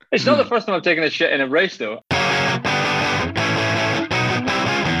It's not the first time I've taken a shit in a race, though.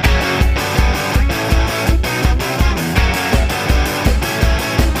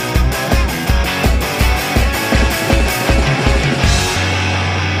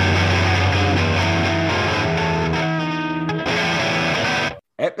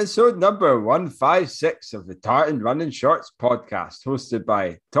 Episode number 156 of the Tartan Running Shorts podcast, hosted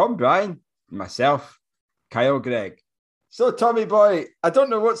by Tom Bryan and myself, Kyle Gregg. So, Tommy boy, I don't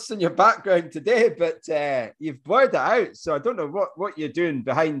know what's in your background today, but you've blurred it out. So I don't know what you're doing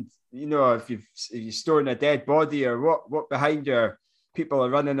behind, if you're storing a dead body or what behind your people are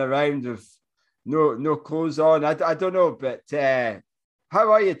running around with no clothes on. I don't know, but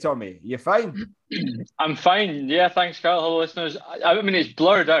how are you, Tommy? You fine? I'm fine. Yeah, thanks, Kyle. Hello, listeners. I mean, it's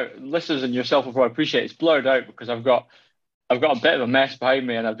blurred out. Listeners and yourself will probably appreciate it's blurred out because I've got a bit of a mess behind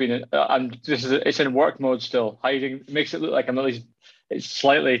me, and it's in work mode still. Hiding it makes it look like I'm at least it's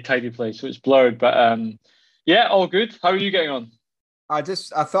slightly tidy place, so it's blurred. But yeah, all good. How are you getting on? I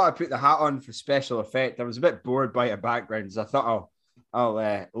thought I'd put the hat on for special effect. I was a bit bored by your backgrounds. I thought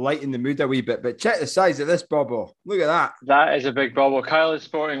I'll lighten the mood a wee bit. But check the size of this bobble. Look at that. That is a big bobble. Kyle is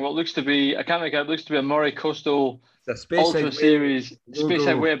sporting what looks to be, I can't make out, it looks to be a Murray Coastal Ultra Series.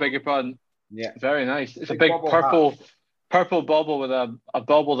 Speyside Way, I beg your pardon. Yeah. Very nice. It's a big purple bobble with a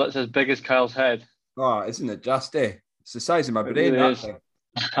bobble that's as big as Kyle's head. Oh, isn't it just, eh? It's the size of my brain, really that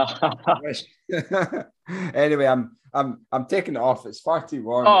thing. Anyway, I'm taking it off. It's far too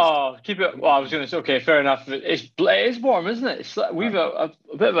warm. Oh, keep it. Well, I was going to say, okay, fair enough. It is warm, isn't it? We've a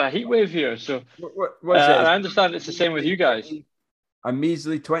bit of a heat wave here, so. What's it? And I understand it's the same with you guys. A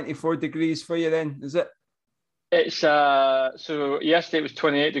measly 24 degrees for you, then, is it? It's so yesterday it was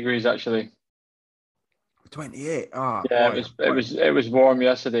 28 degrees actually. 28. Oh, yeah, boy. it was warm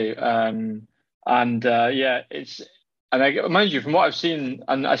yesterday. Yeah, it's. And I mind you, from what I've seen,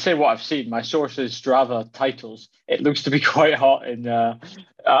 and I say what I've seen, my sources Strava titles, it looks to be quite hot in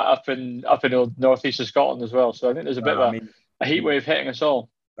up in old northeast of Scotland as well. So I think there's a bit of a heat wave hitting us all.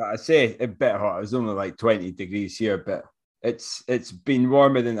 I say a bit hot. It was only like 20 degrees here, but it's been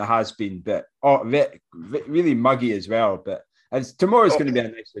warmer than it has been. But really muggy as well. But tomorrow's going to be a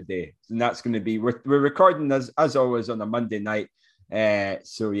nicer day, and that's going to be we're recording as always on a Monday night.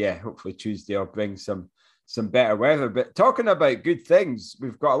 So yeah, hopefully Tuesday I'll bring some better weather. But talking about good things,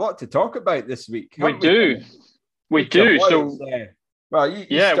 we've got a lot to talk about this week. We do. So, well,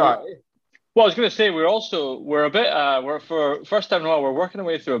 you start. Well, I was going to say we're for first time in a while we're working our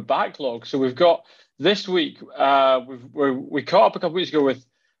way through a backlog. So we've got this week. We caught up a couple weeks ago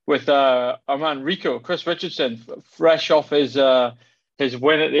with our man Rico, Chris Richardson, fresh off his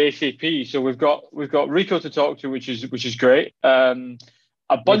win at the ACP. So we've got Rico to talk to, which is great.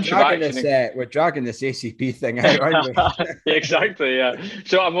 A bunch of action. We're dragging this ACP thing out, aren't we? Exactly, yeah.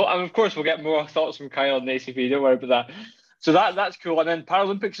 So of course we'll get more thoughts from Kyle on the ACP. Don't worry about that. So that's cool. And then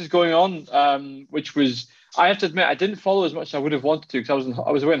Paralympics is going on, which was, I have to admit, I didn't follow as much as I would have wanted to because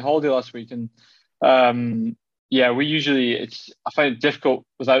I was away on holiday last week, and I find it difficult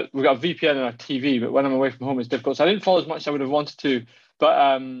we've got a VPN on our TV, but when I'm away from home it's difficult. So I didn't follow as much as I would have wanted to.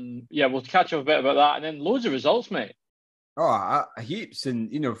 But we'll catch up a bit about that, and then loads of results, mate. Oh, heaps, and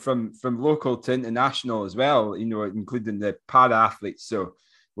from local to international as well, including the para athletes. So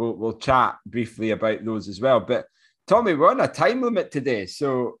we'll chat briefly about those as well. But Tommy, we're on a time limit today,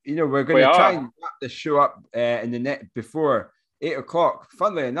 so we're going to try and wrap the show up in the net before 8 o'clock.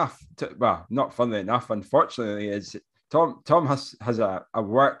 Funnily enough, not funnily enough, unfortunately, is Tom has a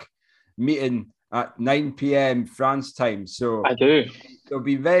work meeting at 9 p.m. France time. So I do. There'll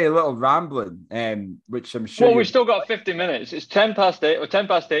be very little rambling, which I'm sure. Well, we've still got 50 minutes. It's 10 past 8 or 10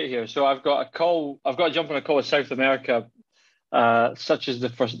 past 8 here. So I've got a call. I've got to jump on a call with South America, such as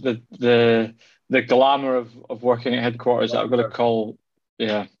the glamour of working at headquarters. I've got a call.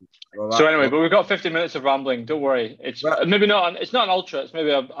 Yeah. Well, so anyway, but we've got 50 minutes of rambling. Don't worry. It's maybe not. It's not an ultra. It's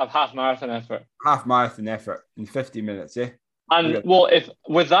maybe a half marathon effort. Half marathon effort in 50 minutes, eh? And well, if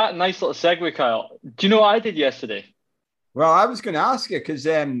with that nice little segue, Kyle, do you know what I did yesterday? Well, I was going to ask you because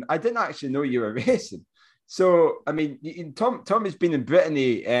I didn't actually know you were racing. So, I mean, Tom has been in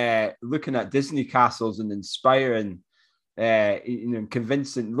Brittany looking at Disney castles and inspiring,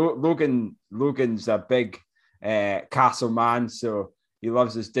 convincing. Logan's a big castle man, so he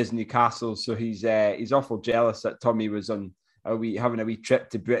loves his Disney castles. So he's awful jealous that Tommy was on having a wee trip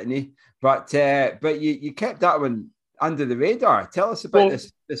to Brittany. But you kept that one under the radar. Tell us about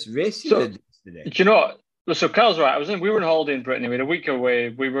this race you did yesterday. Do you know what? So Kyle's right. We were on holiday in Brittany. We had a week away.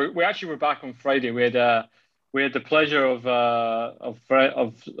 We actually were back on Friday. We had the pleasure of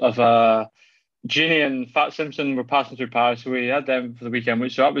Genie and Fat Simpson were passing through Paris, so we had them for the weekend,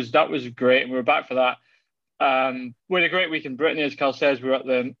 which so that was great, and we were back for that. We had a great week in Brittany, as Carl says. We were at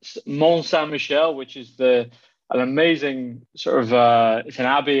the Mont Saint Michel, which is an amazing sort of it's an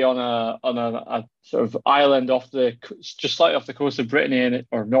abbey on a sort of island just slightly off the coast of Brittany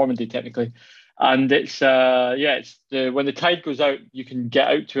or Normandy technically, and it's when the tide goes out, you can get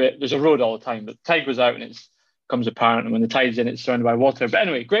out to it. There's a road all the time, but the tide goes out and it's becomes apparent, and when the tide's in, it's surrounded by water. But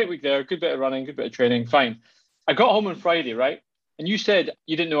anyway, great week there, good bit of running, good bit of training, fine. I got home on Friday, right? And you said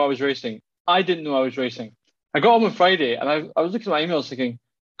you didn't know I was racing. I didn't know I was racing. I got home on Friday and I was looking at my emails thinking,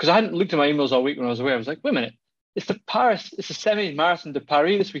 because I hadn't looked at my emails all week when I was away, I was like, wait a minute, it's the semi-marathon de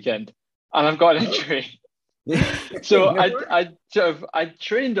Paris this weekend, and I've got an injury. So I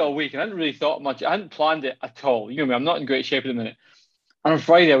trained all week and I hadn't really thought much. I hadn't planned it at all. You know me, I'm not in great shape at the minute. And on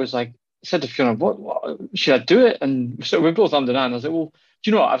Friday I was like, I said to Fiona, what should I do it? And so we're both under and I was like, well, do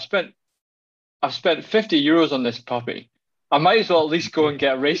you know what? I've spent €50 on this puppy. I might as well at least go and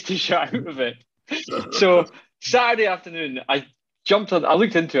get a race t-shirt out of it. So Saturday afternoon, I jumped on. I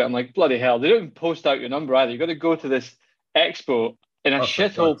looked into it. I'm like, bloody hell! They don't even post out your number either. You got to go to this expo in a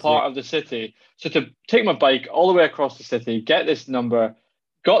shithole part of the city. So to take my bike all the way across the city, get this number,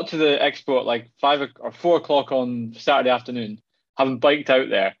 got to the expo at like 4 o'clock on Saturday afternoon, having biked out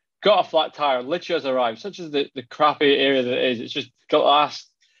there, got a flat tire, literally as I arrived. Such as the crappy area that it is. It's just glass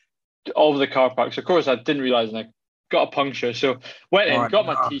all over the car park. So of course I didn't realize, and I got a puncture. So went in, got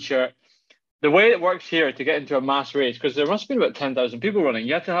my t-shirt. The way it works here to get into a mass race, because there must have been about 10,000 people running,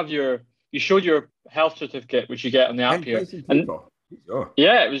 you have to have you showed your health certificate, which you get on the app here. And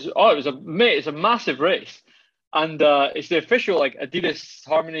yeah, it's a massive race. And it's the official like Adidas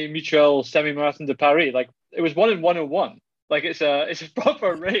Harmony Mutual Semi-Marathon de Paris. Like it was 1 in 101. Like it's a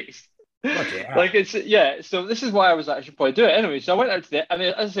proper race. Like so this is why I was like, I should probably do it anyway. So I went out to and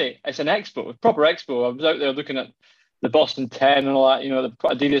as I say, it's an expo, a proper expo. I was out there looking at the Boston 10 and all that, the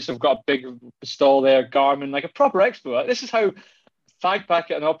Adidas have got a big stall there, Garmin, like a proper expo. This is how fag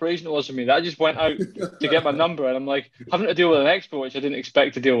packet and operation it was for me. That I just went out to get my number, and I'm like having to deal with an expo, which I didn't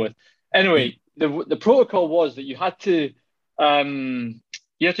expect to deal with. Anyway, the protocol was that you had to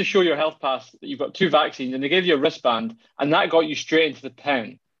show your health pass that you've got 2 vaccines, and they gave you a wristband, and that got you straight into the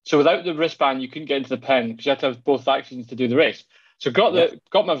pen. So without the wristband, you couldn't get into the pen because you had to have both vaccines to do the race. So got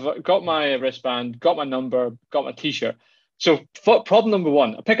my wristband, got my number, got my t-shirt. So problem number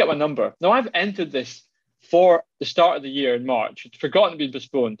 1, I pick up my number. Now I've entered this for the start of the year in March. It's forgotten to be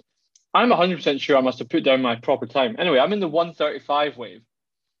postponed. I'm 100% sure I must have put down my proper time. Anyway, I'm in the 1:35 wave,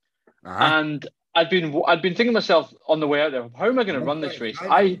 and I'd been thinking to myself on the way out there, how am I going to run this race?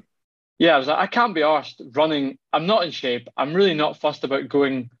 I was like, I can't be arsed running. I'm not in shape. I'm really not fussed about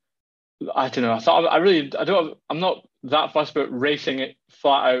going. I don't know. I thought I'm not that fussed about racing it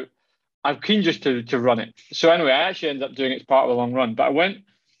flat out. I'm keen just to run it. So anyway, I actually ended up doing it as part of a long run. But I went,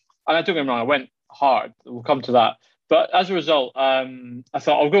 and I don't get me wrong, I went hard. We'll come to that. But as a result, I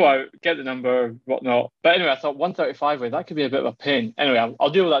thought I'll go out, get the number, whatnot. But anyway, I thought 1:35 way, that could be a bit of a pain. Anyway,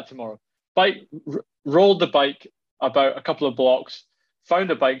 I'll deal with that tomorrow. Rolled the bike about a couple of blocks, found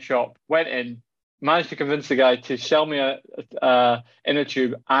a bike shop, went in, managed to convince the guy to sell me a inner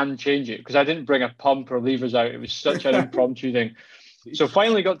tube and change it because I didn't bring a pump or levers out. It was such an impromptu thing. So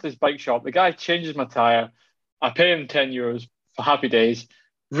finally got to this bike shop. The guy changes my tire. I pay him €10 for happy days.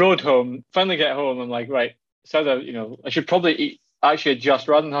 Rode home. Finally get home. I'm like, right. So I should probably adjust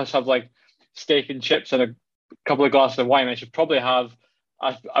rather than have like steak and chips and a couple of glasses of wine. I should probably have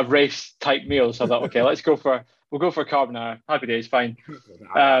a race type meal. So I thought, okay, we'll go for carbonara. Happy days, fine.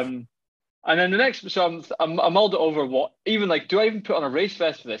 And then the next, so I'm mulled it over what, even like, do I even put on a race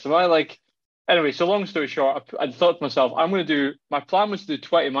vest for this? Am I like, anyway, so long story short, I thought to myself, my plan was to do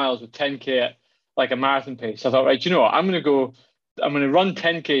 20 miles with 10K at like a marathon pace. So I thought, right, you know what, I'm going to run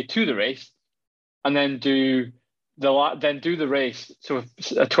 10K to the race and then do the race. So a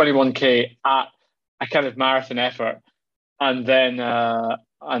 21K at a kind of marathon effort. And then,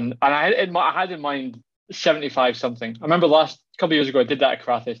 and I had in mind 75 something. I remember last couple of years ago I did that at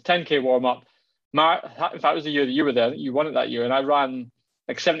Carathis, 10K warm up. In fact, it was the year that you were there. You won it that year, and I ran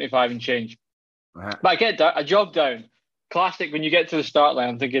like 75 and change. But I jogged down. Classic when you get to the start line,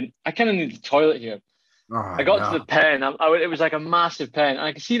 I'm thinking I kind of need the toilet here. I got to the pen. It was like a massive pen, and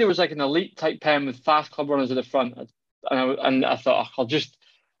I could see there was like an elite type pen with fast club runners at the front. And I thought,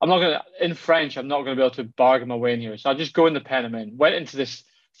 I'm not gonna, in French, I'm not gonna be able to bargain my way in here. So I'll just go in the pen I'm in. Went into this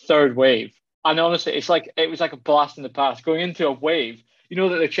third wave. And honestly, it was like a blast in the past. Going into a wave,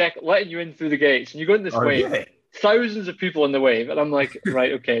 that they letting you in through the gates, and you go in this wave, really? Thousands of people in the wave, and I'm like,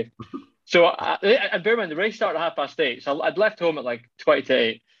 right, okay. So I bear in mind the race started at 8:30, so I'd left home at like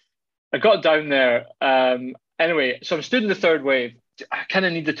 7:50. I got down there. Anyway, so I'm stood in the third wave. I kind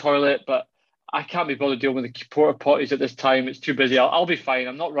of need the toilet, but I can't be bothered dealing with the porta potties at this time. It's too busy. I'll be fine.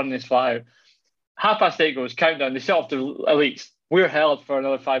 I'm not running this flat out. 8:30 goes, countdown. They set off the elites. We're held for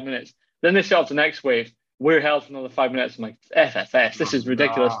another 5 minutes. Then they set off the next wave. We're held for another 5 minutes. I'm like, FFS, this is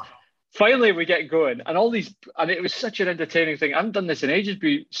ridiculous. Finally, we get going. And it was such an entertaining thing. I haven't done this in ages, but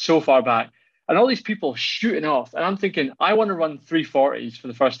so far back. And all these people shooting off. And I'm thinking, I want to run 340s for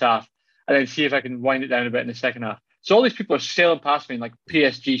the first half and then see if I can wind it down a bit in the second half. So all these people are sailing past me in like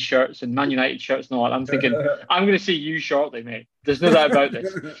PSG shirts and Man United shirts and all that. I'm thinking, I'm going to see you shortly, mate. There's no doubt about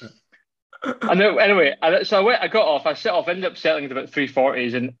this. I know. Anyway, so I got off. I set off. Ended up settling at about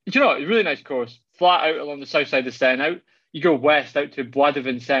 340s, and you know, it's a really nice course. Flat out along the south side of Seine. Out you go west out to Bois de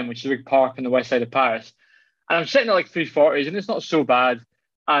Vincennes, which is a big park on the west side of Paris. And I'm sitting at like 340s, and it's not so bad.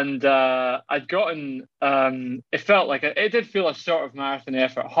 And I'd gotten. It felt like it did feel a sort of marathon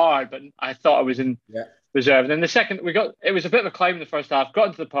effort, hard, but I thought I was in reserve. And then the second it was a bit of a climb in the first half. Got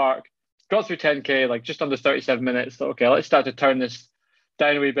into the park, got through 10k, like just under 37 minutes. Thought, okay, let's start to turn this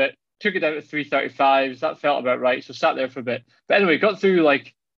down a wee bit. Took it down to 3:35s. That felt about right. So sat there for a bit. But anyway, got through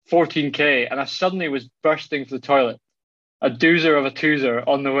like 14k, and I suddenly was bursting for the toilet. A doozer of a toozer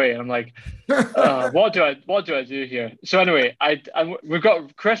on the way. And I'm like, what do I do here? So anyway, we've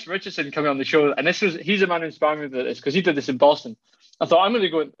got Chris Richardson coming on the show, and he's a man who inspired me with this because he did this in Boston. I thought I'm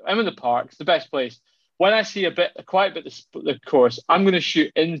in the park. It's the best place. When I see a quiet bit of the course, I'm going to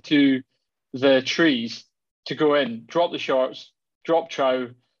shoot into the trees to go in, drop the shorts, drop trow,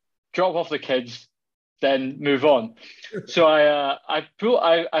 drop off the kids, then move on. So I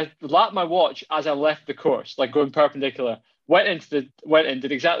lapped my watch as I left the course, like going perpendicular. Went in,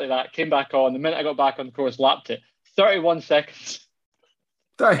 did exactly that. Came back on. The minute I got back on the course, lapped it. 31 seconds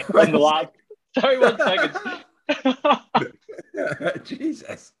on the lap. 31 seconds.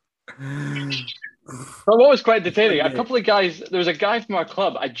 Jesus. But what was quite entertaining, a couple of guys, there was a guy from our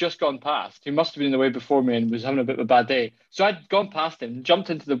club I'd just gone past who must have been in the way before me and was having a bit of a bad day. So I'd gone past him, jumped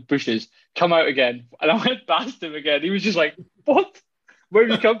into the bushes, come out again, and I went past him again. He was just like, what? Where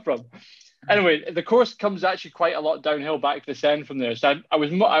have you come from? Anyway, the course comes actually quite a lot downhill back to the Seine from there. So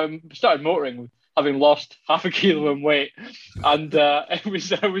I started motoring, having lost half a kilo in weight. And I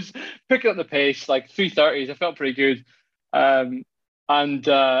was picking up the pace, like 3:30s. I felt pretty good.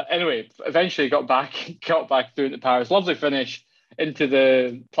 Anyway, eventually got back through into Paris. Lovely finish into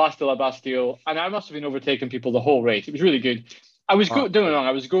the Place de la Bastille, and I must have been overtaking people the whole race. It was really good. I was doing it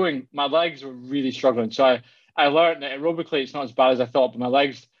wrong. My legs were really struggling. So I learned that aerobically it's not as bad as I thought, but my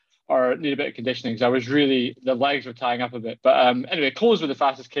legs need a bit of conditioning. So the legs were tying up a bit. But anyway, closed with the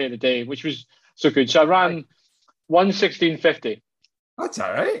fastest K of the day, which was so good. So I ran 1:16.50. That's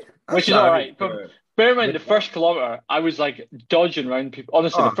all right. Which is all right. But bear in mind, the first kilometre, I was like dodging around people.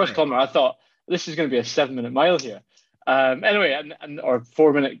 Honestly, the first kilometre, I thought this is going to be a 7-minute mile here. Anyway, or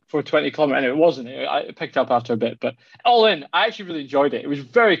 4:20 kilometre. Anyway, it wasn't. I picked up after a bit, but all in, I actually really enjoyed it. It was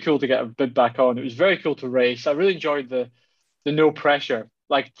very cool to get a bit back on. It was very cool to race. I really enjoyed the no pressure,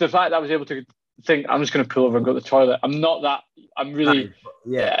 like the fact that I was able to think I'm just going to pull over and go to the toilet. I'm really.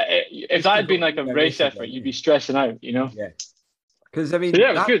 If that had been like a race effort, you'd be stressing out, you know. Yeah. Because I mean,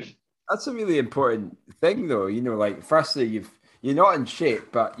 it was good. That's a really important thing, though. You know, like firstly, you're not in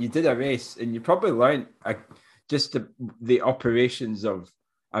shape, but you did a race, and you probably learned just the operations of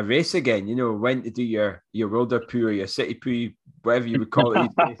a race again. You know, when to do your roller poo or your city poo, whatever you would call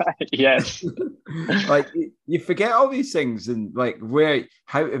it. Yes. Like you forget all these things, and like where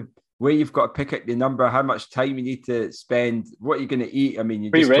you've got to pick up your number, how much time you need to spend, what you're going to eat. I mean,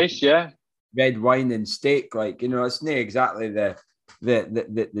 you pre-race, red wine and steak, like, you know, it's not exactly the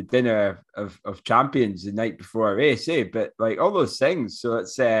dinner of champions the night before a race, but like all those things. So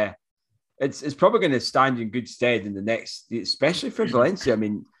it's probably going to stand in good stead in the next, especially for Valencia. I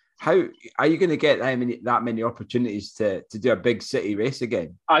mean, how are you going to get that many opportunities to do a big city race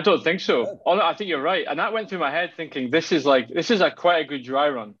again? I don't think so. I think you're right, and that went through my head thinking this is quite a good dry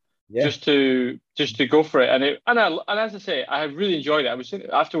run. Yeah. Just to go for it, and as I say, I really enjoyed it. I was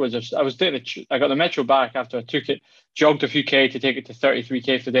afterwards. I got the metro back after I took it, jogged a few K to take it to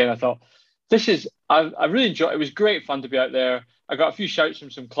 33K for the day, and I thought, I really enjoyed it. It was great fun to be out there. I got a few shouts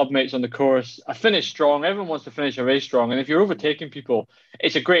from some club mates on the course. I finished strong. Everyone wants to finish a race strong, and if you're overtaking people,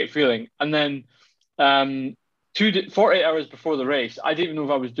 it's a great feeling. And then 48 hours before the race, I didn't even know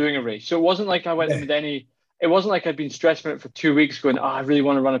if I was doing a race, so it wasn't like I went in with any. It wasn't like I'd been stressed from it for 2 weeks going, I really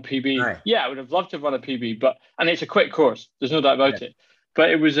want to run a PB. Right. Yeah, I would have loved to run a PB, and it's a quick course. There's no doubt about it.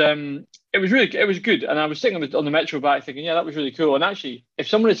 But it was good. And I was sitting on the metro back thinking, that was really cool. And actually, if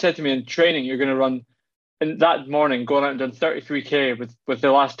someone had said to me in training, you're going to run in that morning going out and done 33k with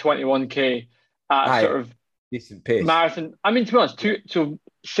the last 21k at a Aye, sort of decent pace. marathon. I mean, to be honest,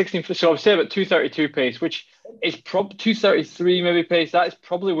 16. So I would say about 2:32 pace, which is 2:33 maybe pace. That is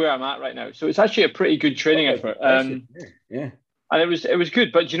probably where I'm at right now. So it's actually a pretty good training Probably effort. impressive. Yeah. And it was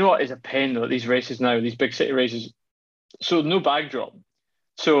good. But do you know what is a pain though? These races now, these big city races. So no bag drop.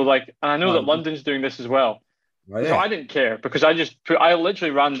 So like, and I know that Oh, London's doing this as well. oh, So yeah. I didn't care because I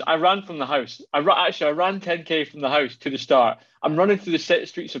literally ran. I ran from the house. I ran 10k from the house to the start. I'm running through the city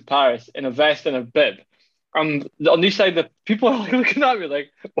streets of Paris in a vest and a bib. And on this side, the people are like looking at me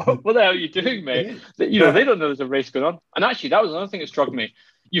like, what the hell are you doing, mate? That they don't know there's a race going on. And actually, that was another thing that struck me.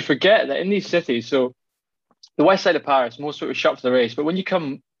 You forget that in these cities, so the west side of Paris, most of it was shut for the race. But when you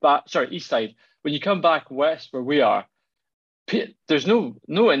come back, sorry, east side, when you come back west where we are, there's no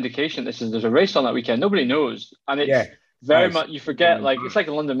indication there's a race on that weekend. Nobody knows, and it's Yeah. very Nice. much you forget. Like it's like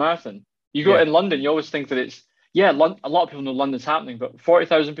a London Marathon. You go Yeah. in London, you always think that it's a lot of people know London's happening, but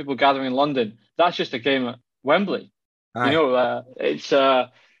 40,000 people gathering in London, that's just a game at Wembley. Aye. It's so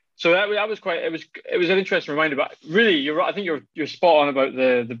that was quite it was an interesting reminder. But really, you're right. I think you're spot on about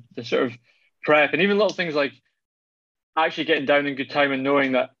the sort of prep and even little things like actually getting down in good time and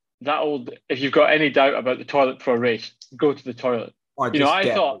knowing that old if you've got any doubt about the toilet for a race, go to the toilet. Or just I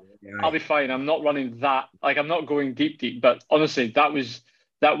get. thought I'll Aye. be fine. I'm not running that like I'm not going deep, but honestly, that was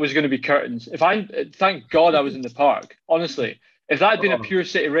going to be curtains. If I thank God I was in the park. Honestly, if that had been a Oh. pure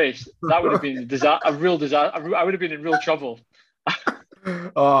city race, that would have been a real disaster. I would have been in real trouble.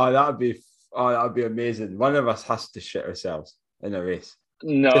 Oh, that would be amazing. One of us has to shit ourselves in a race.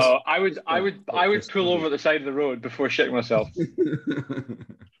 Just No, I would pull over at the side of the road before shitting myself.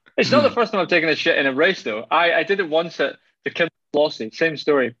 It's not the first time I've taken a shit in a race though. I did it once at the Kim Flossie, same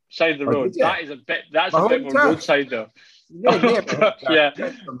story, side of the Oh, road. did you? That's My a bit home more turf. roadside though. Yeah, near my home turf. Yeah.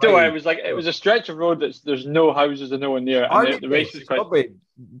 Just for Don't worry, mine. it was a stretch of road there's no houses and no one near, and the race was quite.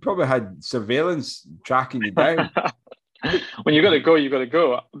 Probably had surveillance tracking you down. When you got to go, you got to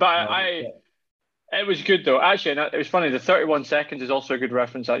go. But Yeah. it was good though. Actually, and it was funny. The 31 seconds is also a good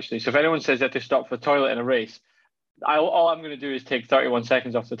reference actually. So if anyone says they have to stop for the toilet in a race, all I'm going to do is take 31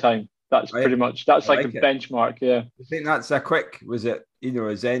 seconds off the time. That's Oh, yeah. pretty much that's I like like the it. benchmark. Yeah. I think that's a quick. Was it?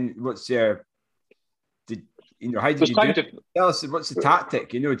 Then what's your? Did how did There's you do time it? to. Tell us what's the tactic?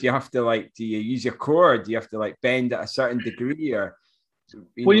 Do you have to do you use your core? Do you have to bend at a certain degree or?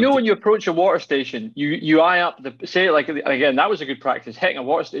 Well, when you approach a water station, you eye up the say like again that was a good practice hitting a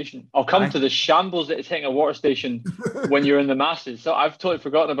water station. I'll come Aye. to the shambles that is hitting a water station when you're in the masses. So I've totally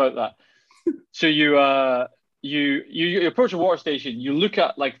forgotten about that. So you approach a water station. You look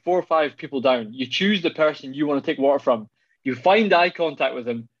at like 4 or 5 people down. You choose the person you want to take water from. You find eye contact with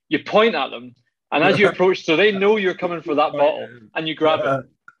them. You point at them, and as you approach, so they know you're coming for that bottle, and you grab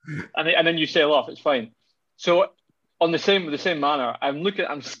it, and then you sail off. It's fine. So on the same manner,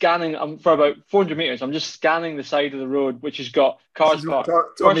 I'm scanning. I'm for about 400 meters. I'm just scanning the side of the road, which has got This cars is what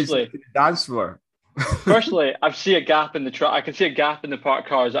parked. Tommy's like in the dance floor. Firstly, I see a gap in the truck. I can see a gap in the parked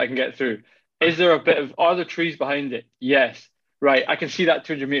cars that I can get through. Are there trees behind it? Yes. Right. I can see that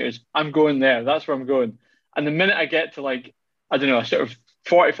 200 meters. I'm going there. That's where I'm going. And the minute I get to I don't know, a sort of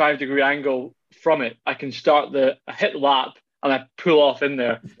 45-degree angle from it, I can I hit lap and I pull off in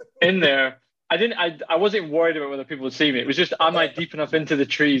there. In there. I wasn't worried about whether people would see me. It was just, am I deep enough into the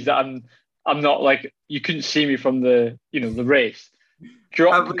trees that I'm not you couldn't see me from the race.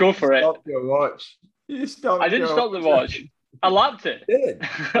 Go for it. Stop your watch. You stopped. I didn't stop the watch. I lapped it. You did.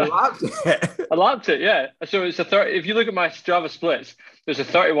 You lapped it. I lapped it. Yeah. So it's a 30. If you look at my Strava splits, there's a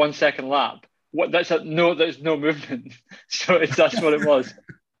 31-second lap. There's no movement. So that's what it was.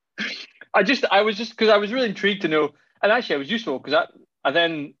 I was just because I was really intrigued to know, and actually I was useful because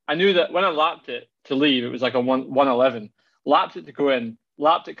I knew that when I lapped it to leave, it was like a 1:11. Lapped it to go in,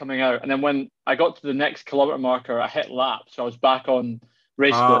 lapped it coming out, and then when I got to the next kilometer marker, I hit lap, so I was back on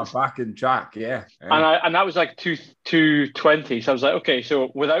race splits. Back in track, yeah. And that was like 2:20. So I was like, okay,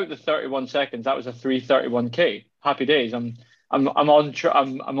 so without the 31 seconds, that was a 3:31k. Happy days. I'm on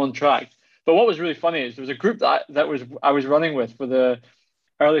track. But what was really funny is there was a group that I was running with for the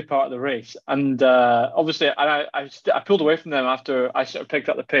early part of the race, and obviously, and I pulled away from them after I sort of picked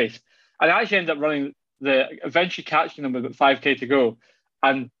up the pace, and I actually ended up running eventually catching them with about 5k to go,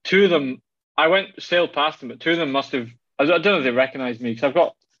 and 2 of them sailed past them, but 2 of them must have. I don't know if they recognised me because I've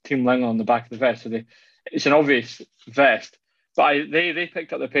got Team Lenglen on the back of the vest, so it's an obvious vest. But they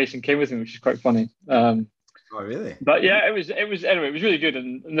picked up the pace and came with me, which is quite funny. Oh, really? But yeah, it was anyway. It was really good,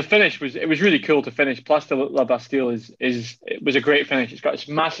 and the finish was really cool to finish. Place de la Bastille it was a great finish. It's got this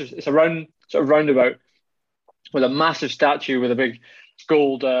massive. It's a roundabout with a massive statue with a big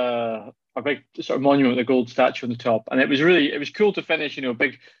gold a big sort of monument with a gold statue on the top, and it was cool to finish.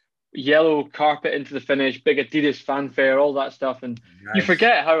 Big yellow carpet into the finish, big Adidas fanfare, all that stuff, and you Nice.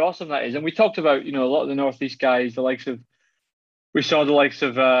 forget how awesome that is. And we talked about a lot of the Northeast guys, we saw the likes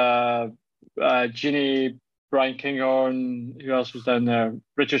of Ginny, Brian Kinghorn, who else was down there,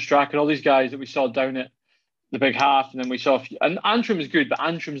 Richard Strachan, all these guys that we saw down at the big half, and then we saw and Antrim is good, but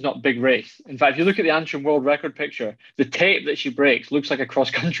Antrim's not big race. In fact, if you look at the Antrim world record picture, the tape that she breaks looks like a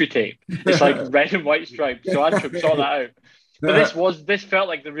cross country tape. It's like red and white stripes. So Antrim saw that out. But this felt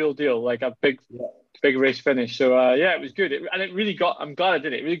like the real deal, like a big race finish. So yeah, it was good. I'm glad I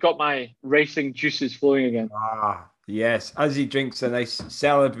did it. It really got my racing juices flowing again. Ah, yes. As he drinks a nice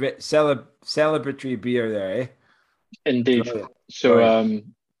celebratory beer there, eh? Indeed. Brilliant. So Brilliant.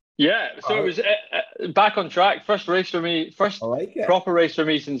 yeah, so it was back on track. First race for me, first I like it. proper race for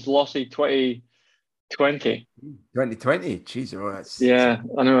me since Lossy 2020. 2020. Jeez, that's I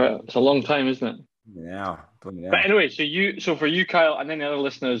know it's a long time, isn't it? yeah. But anyway, so for you, Kyle, and any other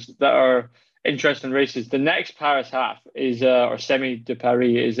listeners that are interested in races, the next Paris half is or Semi de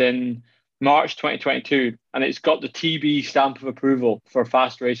Paris is in March 2022, and it's got the TB stamp of approval for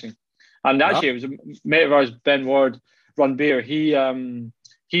fast racing. And actually, it was a mate of ours, Ben Ward, run beer. He's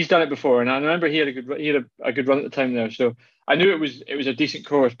done it before, and I remember he had a good run at the time there. So I knew it was a decent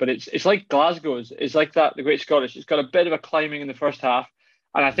course, but it's like Glasgow's. It's like that, the Great Scottish. It's got a bit of a climbing in the first half.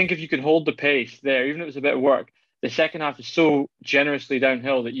 And I think if you can hold the pace there, even if it's a bit of work, the second half is so generously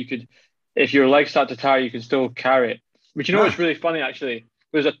downhill that you could, if your legs start to tire, you can still carry it. But what's really funny, actually?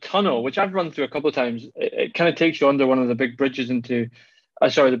 There's a tunnel, which I've run through a couple of times. It kind of takes you under one of the big bridges the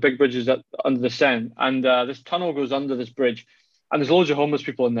big bridges under the Seine. And this tunnel goes under this bridge. And there's loads of homeless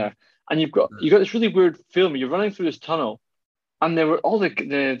people in there. And you've got this really weird feeling. You're running through this tunnel. And there were all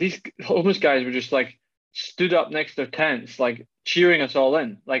these homeless guys were just like stood up next to their tents, like cheering us all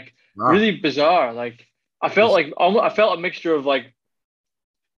in, like really bizarre. Like I felt a mixture of like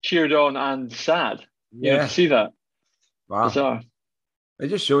cheered on and sad. To see that. Wow. Bizarre. It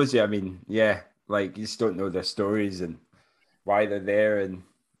just shows you. I mean, yeah, like you just don't know their stories and why they're there, and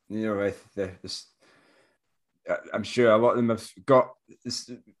with this. I'm sure a lot of them have got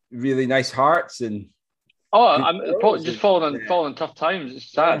this really nice hearts and. Oh, I'm just falling tough times.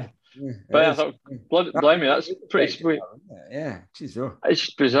 It's sad. Yeah, but I thought, blame me, that's pretty sweet. Yeah, geez, it's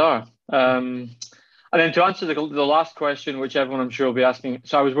just bizarre. And then to answer the last question, which everyone I'm sure will be asking,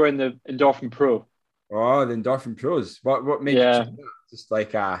 so I was wearing the Endorphin Pro. Oh, the Endorphin Pros. What made you choose that? Just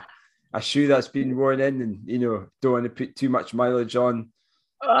like a shoe that's been worn in, and don't want to put too much mileage on.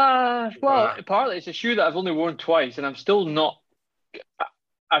 Partly it's a shoe that I've only worn twice, and I'm still not.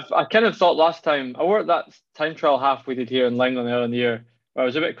 I kind of thought last time I wore that time trial half we did here in Langland earlier in the year. I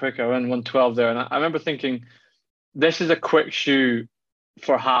was a bit quicker, I ran 112 there, and I remember thinking, this is a quick shoe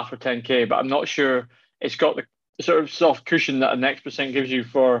for half or 10K, but I'm not sure it's got the sort of soft cushion that an X% gives you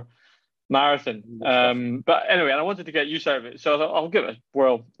for marathon. But anyway, I wanted to get use out of it, so I thought I'll give it a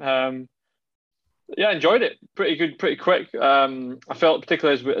whirl. I enjoyed it. Pretty good, pretty quick. I felt,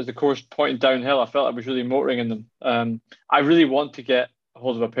 particularly as the course pointed downhill, I felt I was really motoring in them. I really want to get a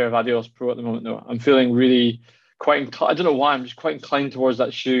hold of a pair of Adios Pro at the moment, though. I'm feeling really quite inclined. I don't know why. I'm just quite inclined towards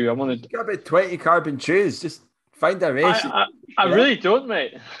that shoe. I wanted. You got about 20 carbon shoes. Just find a race. I really don't,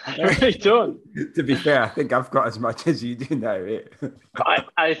 mate. I really don't. To be fair, I think I've got as much as you do now, right?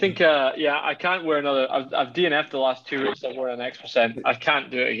 I think, I can't wear another. I've DNF'd the last 2 races. I've worn an X%. I can't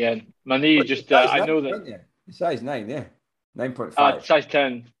do it again. My knee just. I know that. You're size 9, yeah. 9.5. Size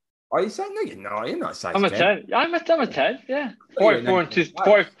 10. Oh, you size? No, you're not size 10. I'm a 10. Yeah, I'm a 10. Yeah. 44 and 2.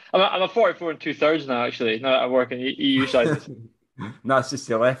 I'm a 44 and 2/3 now. Actually, now that I work in EU sizes. No, it's just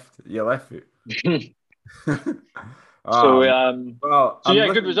your left foot. Good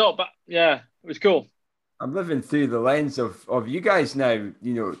result, but yeah, it was cool. I'm living through the lens of you guys now,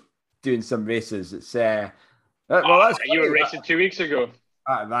 doing some races. It's you were racing 2 weeks ago.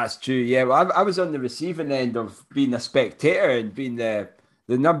 That's true. Yeah, well, I was on the receiving end of being a spectator and being the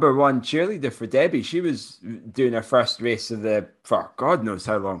number one cheerleader for Debbie. She was doing her first race for God knows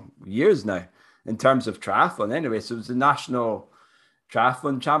how long, years now, in terms of triathlon. Anyway, so it was the National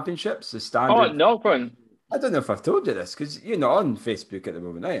Triathlon Championships, the standard. Oh, no problem. I don't know if I've told you this because you're not on Facebook at the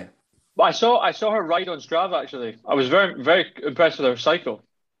moment, are you? But I saw her ride on Strava. Actually, I was very, very impressed with her cycle.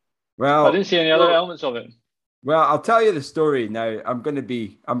 Well, I didn't see any other elements of it. Well, I'll tell you the story now. I'm going to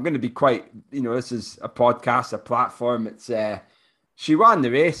be quite. This is a podcast, a platform. It's she won the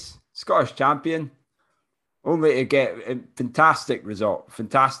race, Scottish champion, only to get a fantastic result,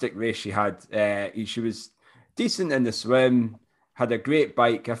 fantastic race she had. She was decent in the swim, had a great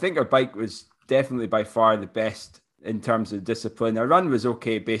bike. I think her bike was definitely by far the best in terms of discipline. Her run was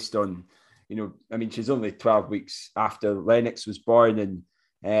okay based on I mean, she's only 12 weeks after Lennox was born,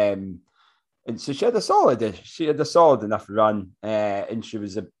 and so she had a solid enough run, and she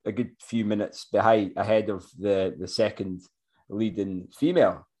was a good few minutes ahead of the second leading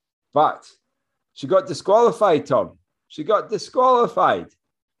female. But she got disqualified, Tom. She got disqualified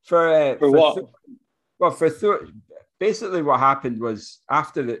for what? Basically what happened was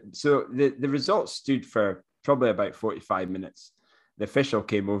after the results stood for probably about 45 minutes. The official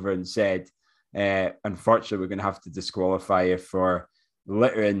came over and said, unfortunately, we're going to have to disqualify you for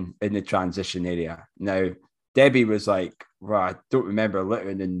littering in the transition area. Now, Debbie was like, well, I don't remember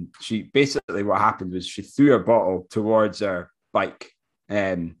littering. And she basically, what happened was she threw her bottle towards her bike.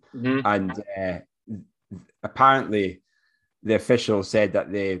 And apparently the official said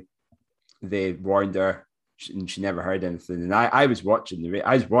that they warned her and she never heard anything. And I was watching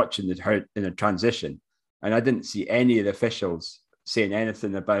her in a transition, and I didn't see any of the officials saying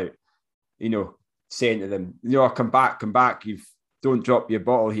anything about, saying to them, come back. Don't drop your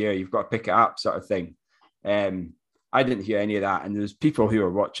bottle here. You've got to pick it up, sort of thing. I didn't hear any of that. And there's people who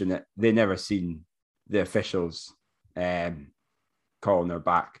were watching it. They never seen the officials calling her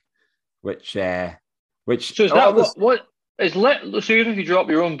back, which. So is that what is lit? So even if you drop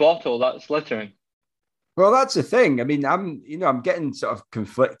your own bottle, that's littering. Well, that's the thing. I mean, I'm getting sort of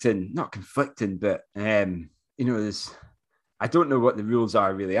not conflicting, but there's. I don't know what the rules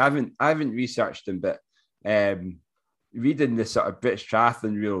are really. I haven't researched them, but reading the sort of British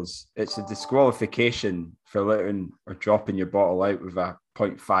triathlon rules, it's a disqualification for littering or dropping your bottle out with a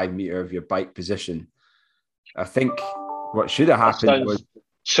 0.5 meter of your bike position. I think what should have happened was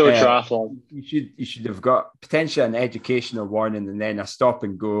triathlon. You should have got potentially an educational warning and then a stop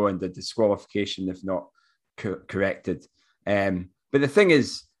and go and a disqualification if not corrected. But the thing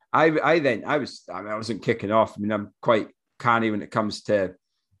is, I wasn't kicking off. I mean, I'm quite canny when it comes to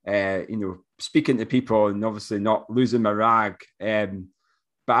speaking to people and obviously not losing my rag.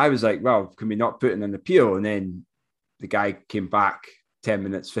 But I was like, well, can we not put in an appeal? And then the guy came back 10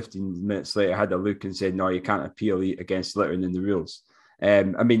 minutes, 15 minutes later, had a look and said, no, you can't appeal against littering in the rules. I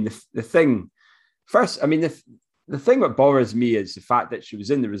mean, the thing that bothers me is the fact that she was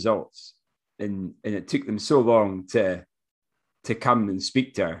in the results and it took them so long to come and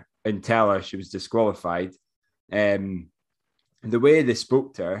speak to her and tell her she was disqualified. The way they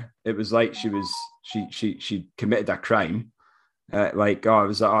spoke to her, it was like she committed a crime. There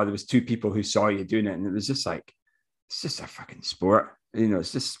was two people who saw you doing it, and it was just like, it's just a fucking sport.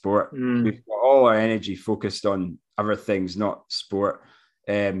 It's just sport. We've got all our energy focused on other things, not sport.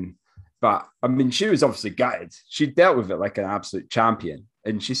 But I mean, she was obviously gutted. She dealt with it like an absolute champion,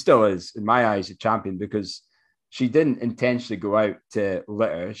 and she still is, in my eyes, a champion because she didn't intentionally go out to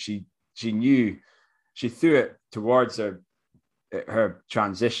litter. She knew she threw it towards her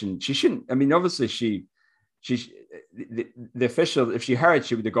transition. She shouldn't. I mean, obviously, the official, if she heard,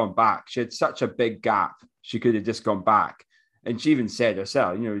 she would have gone back. She had such a big gap, she could have just gone back. And she even said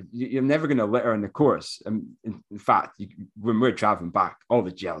herself, you're never going to litter on the course. In fact, when we're traveling back, all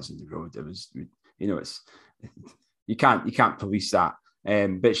the gels in the road, it was, it's you can't police that.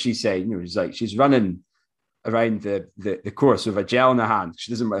 But she said, it's like she's running around the course with a gel in her hand.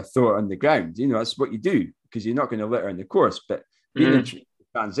 She doesn't want to throw it on the ground. That's what you do because you're not going to litter in the course. But being in the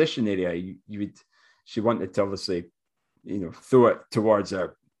transition area, she wanted to obviously, throw it towards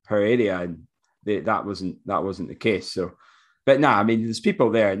her area, and that wasn't the case. So. But I mean, there's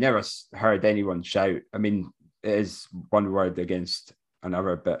people there. I never heard anyone shout. I mean, it is one word against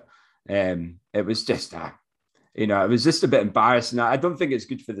another, but it was just it was just a bit embarrassing. I don't think it's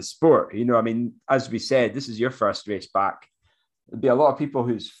good for the sport. I mean, as we said, this is your first race back. There'll be a lot of people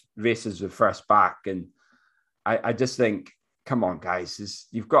whose races were first back, and I just think, come on, guys,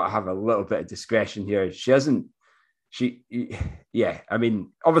 you've got to have a little bit of discretion here. I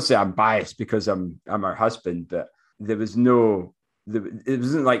mean, obviously, I'm biased because I'm her husband, but. It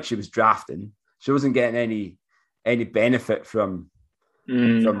wasn't like she was drafting. She wasn't getting any benefit from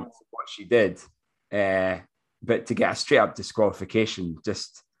what she did. But to get a straight up disqualification,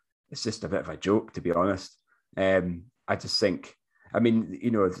 it's just a bit of a joke, to be honest. I just think, I mean,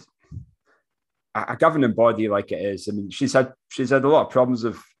 a governing body like it is. I mean, she's had a lot of problems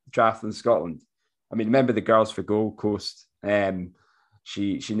with triathlon Scotland. I mean, remember the girls for Gold Coast?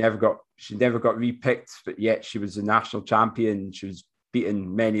 She never got repicked, but yet she was a national champion. She was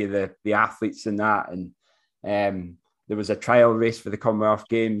beating many of the athletes in that. And there was a trial race for the Commonwealth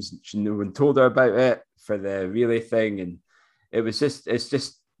Games. No one told her about it for the relay thing. And it's just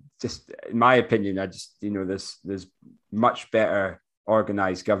in my opinion, there's much better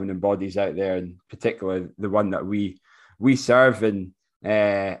organized governing bodies out there, and particularly the one that we serve. And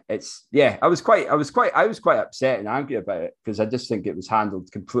I was quite upset and angry about it because I just think it was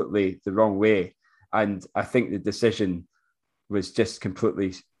handled completely the wrong way, and I think the decision was just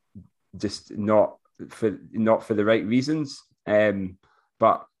completely just not for the right reasons.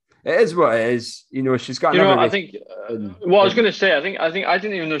 But it is what it is. You know, she's got another. I think what I was going to say. I think I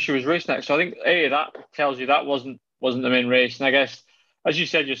didn't even know she was race next. So I think that tells you that wasn't the main race. And I guess, as you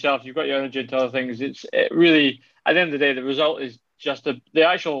said yourself, you've got your energy into other things. It really, at the end of the day, the result is just that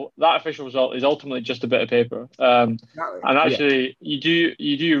official result is ultimately just a bit of paper. And actually, you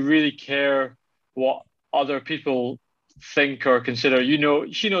do really care what other people think or consider. You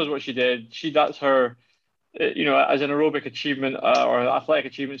know, she knows what she did. That's her. As an aerobic achievement or athletic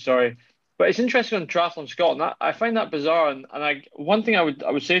achievement, sorry. But it's interesting on Triathlon Scotland. I find that bizarre, and one thing I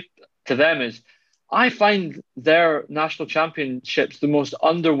would say to them is, I find their national championships the most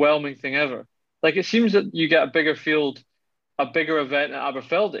underwhelming thing ever. Like, it seems that you get a bigger field, a bigger event at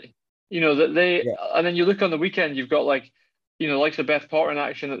Aberfeldy. And then you look on the weekend, you've got likes of Beth Potter in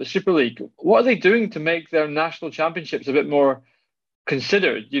action at the Super League. What are they doing to make their national championships a bit more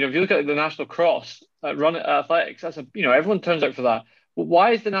considered? If you look at the national cross run at athletics, that's everyone turns out for that.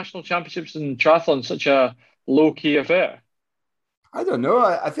 Why is the national championships in triathlon such a low-key affair? I don't know.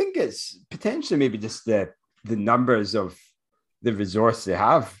 I think it's potentially maybe just the numbers of the resource they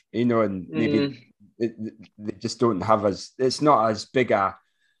have, and maybe they just don't have it's not as big a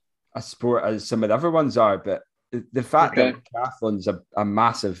sport as some of the other ones are, but the fact that triathlon's a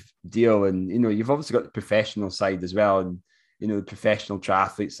massive deal, and you've obviously got the professional side as well, and the professional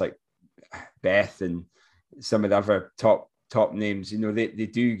triathletes like Beth and some of the other top names, they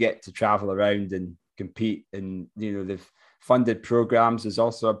do get to travel around and compete, and they've funded programs is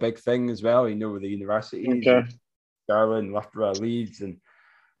also a big thing as well, with the universities, Stirling, Loughborough, Leeds and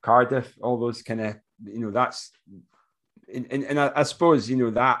Cardiff, all those kind of, that's and I suppose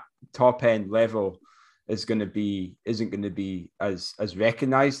that top end level isn't going to be as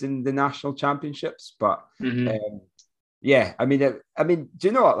recognized in the national championships, but yeah, I mean, do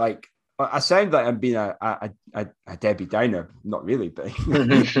you know what? Like, I sound like I'm being a Debbie Downer, not really, but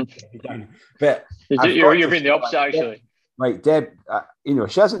but you're being the opposite, actually. Like Deb,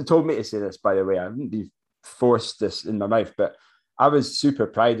 she hasn't told me to say this, by the way. I wouldn't be forced this in my mouth, but I was super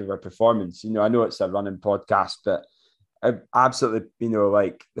proud of her performance. I know it's a running podcast, but I absolutely,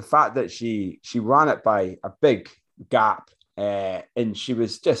 like the fact that she ran it by a big gap, and she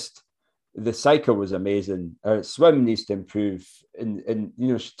was just. The cycle was amazing. Her swim needs to improve, and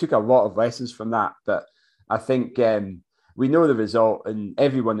she took a lot of lessons from that. But I think we know the result, and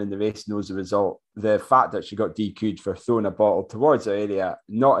everyone in the race knows the result. The fact that she got DQ'd for throwing a bottle towards her area,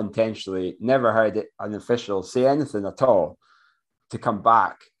 not intentionally, never heard an official say anything at all to come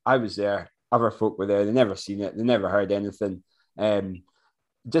back. I was there. Other folk were there. They never seen it. They never heard anything.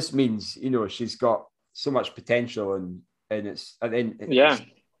 Just means she's got so much potential, and it's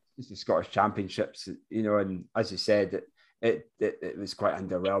it's the Scottish Championships, and as you said, it was quite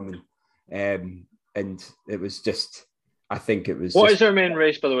underwhelming, and it was just, I think it was. What is their main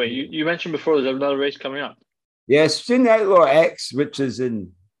race, by the way? You mentioned before there's another race coming up. Yes, it's in Outlaw X, which is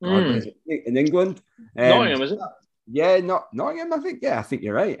in England. Nottingham, is it? Yeah, not Nottingham. I think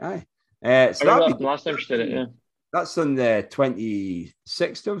you're right. Aye. So I remember last time she did it. Yeah, that's on the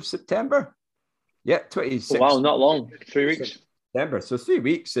 26th of September. Yeah, 26th. Oh, wow, not long. 3 weeks. September, so 3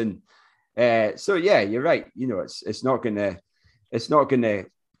 weeks, and so yeah, you're right. It's not gonna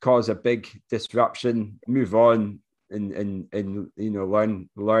cause a big disruption. Move on and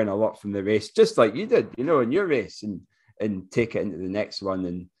learn a lot from the race, just like you did, in your race, and take it into the next one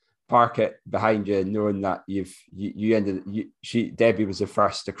and park it behind you, knowing that Debbie was the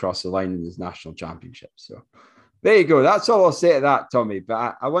first to cross the line in his national championship. So there you go. That's all I'll say to that, Tommy.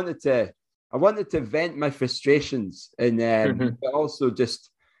 But I wanted to vent my frustrations, and but also just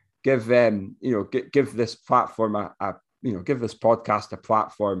give give this platform give this podcast a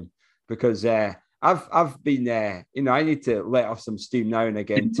platform, because I've been I need to let off some steam now and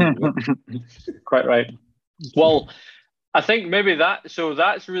again too. Quite right. Well, I think maybe that's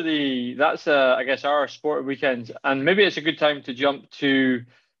I guess our sport weekends, and maybe it's a good time to jump to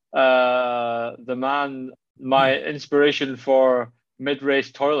the man, my inspiration for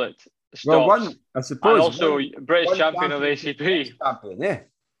mid-race toilet stops. Well, I suppose, and also British champion of ACP. Champion, yeah.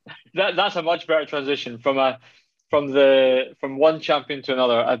 That's a much better transition from one champion to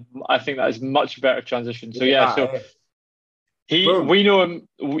another. I think that is much better transition. So we know him.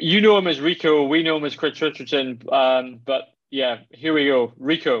 You know him as Rico. We know him as Chris Richardson. But yeah, here we go,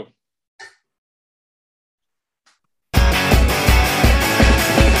 Rico.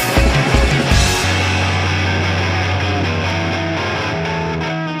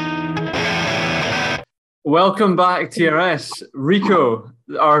 Welcome back, TRS. Rico,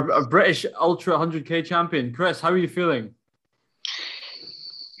 our British Ultra 100K champion. Chris, how are you feeling?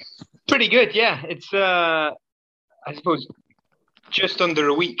 Pretty good, yeah. It's I suppose just under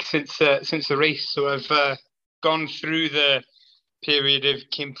a week since the race, so I've gone through the period of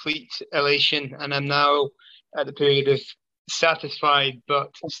complete elation, and I'm now at the period of satisfied,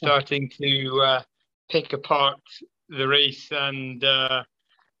 but starting to pick apart the race and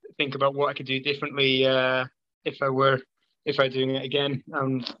think about what I could do differently if I were doing it again,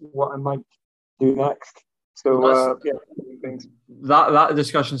 and what I might do next. So things. That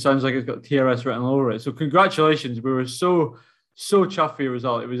discussion sounds like it's got TRS written all over it. So congratulations. We were so chuffed for your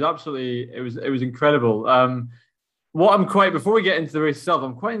result. It was absolutely it was incredible. Before we get into the race itself,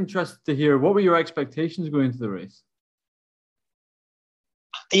 I'm quite interested to hear what were your expectations going into the race?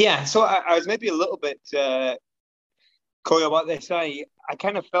 Yeah, so I was maybe a little bit coy about this. I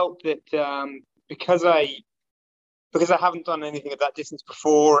kind of felt that because I haven't done anything of that distance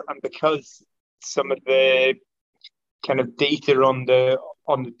before, and because some of the kind of data on the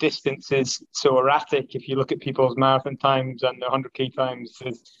distance is so erratic, if you look at people's marathon times and the 100K times,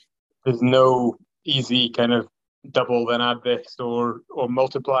 there's no easy kind of double then add this or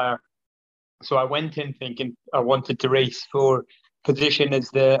multiplier. So I went in thinking I wanted to race for position as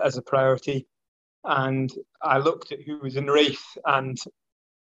a priority, and I looked at who was in the race, and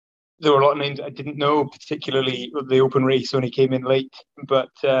there were a lot of names I didn't know, particularly the open race only came in late,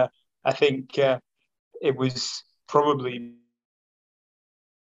 but I think it was probably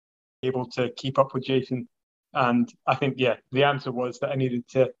able to keep up with Jason, and I think the answer was that I needed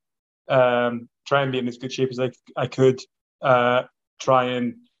to try and be in as good shape as I could, try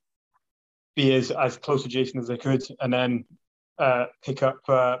and be as close to Jason as I could, and then pick up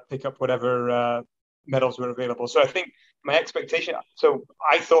whatever medals were available. So I think my expectation. So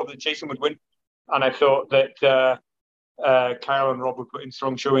I thought that Jason would win, and I thought that Kyle and Rob would put in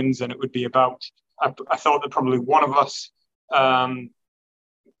strong showings, and it would be about. I thought that probably one of us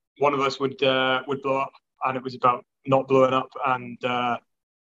would blow up, and it was about not blowing up and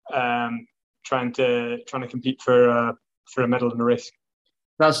trying to compete for a medal in the race.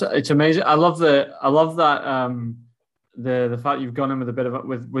 It's amazing. I love that. The fact you've gone in with a bit of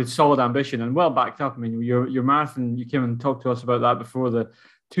with solid ambition and well backed up. I mean, your marathon, you came and talked to us about that before. The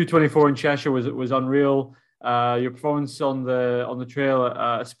 2:24 in Cheshire was unreal. Your performance on the trail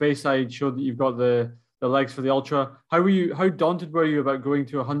at Speyside showed that you've got the legs for the ultra. How daunted were you about going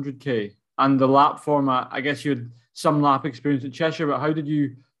to 100K and the lap format? I guess you had some lap experience at Cheshire, but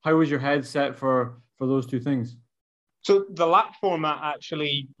how was your head set for those two things? So the lap format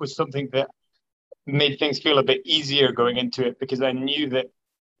actually was something that made things feel a bit easier going into it, because I knew that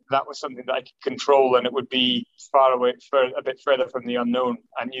was something that I could control, and it would be far away, a bit further from the unknown.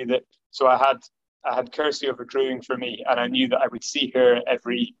 I knew that, so I had Kirsty over crewing for me, and I knew that I would see her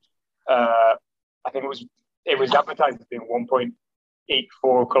every. I think it was advertised as being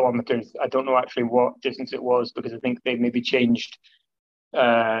 1.84 kilometers. I don't know actually what distance it was, because I think they maybe changed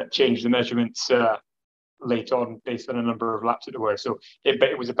the measurements late on based on a number of laps that there were. So it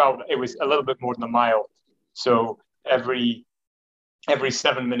was a little bit more than a mile. So every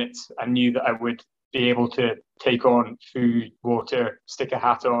 7 minutes, I knew that I would be able to take on food, water, stick a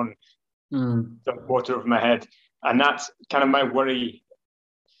hat on, dump water over my head. And that's kind of my worry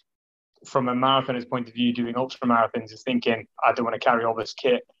from a marathoner's point of view, doing ultra marathons, is thinking, I don't want to carry all this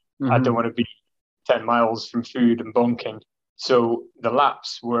kit. I don't want to be 10 miles from food and bonking. So the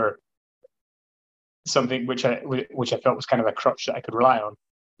laps were something which I felt was kind of a crutch that I could rely on.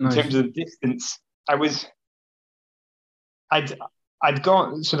 Nice. In terms of the distance, I'd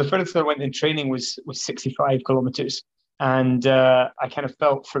gone. So the furthest I went in training was 65 kilometers, and I kind of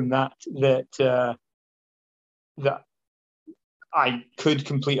felt from that I could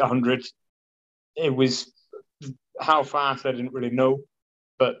complete 100. It was how fast I didn't really know,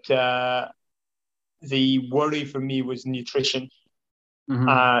 but the worry for me was nutrition.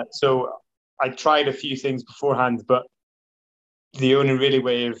 So I tried a few things beforehand, but the only really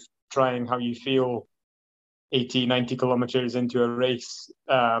way of trying how you feel 80, 90 kilometers into a race,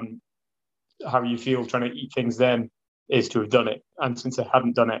 how you feel trying to eat things then, is to have done it. And since I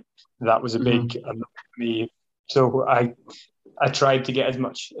hadn't done it, that was a big for me. So I tried to get as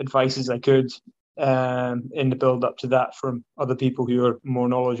much advice as I could in the build up to that from other people who are more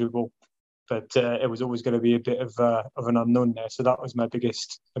knowledgeable. But it was always going to be a bit of an unknown there. So that was my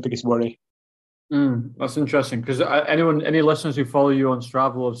biggest worry. That's interesting, because any listeners who follow you on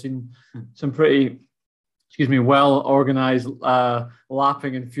Strava have seen some pretty, well organized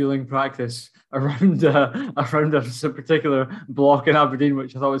lapping and fueling practice around a particular block in Aberdeen,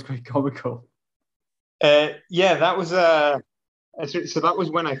 which I thought was quite comical. Yeah, that was so that was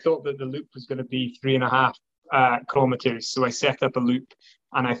when I thought that the loop was going to be 3.5 kilometers. So I set up a loop,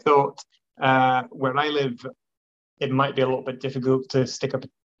 and I thought where I live, it might be a little bit difficult to stick up a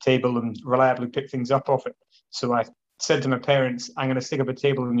table and reliably pick things up off it. So I said to my parents, "I'm going to stick up a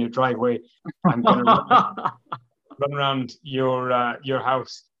table in your driveway. I'm going to run around your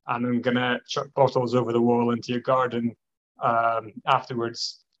house, and I'm going to chuck bottles over the wall into your garden.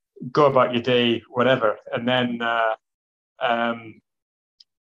 Afterwards, go about your day, whatever." And then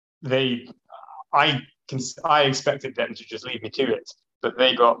I expected them to just leave me to it, but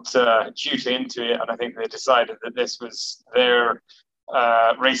they got hugely into it, and I think they decided that this was their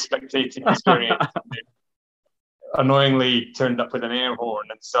race spectating experience. They annoyingly turned up with an air horn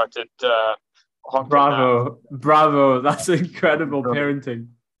and started honking. Bravo! That's incredible parenting.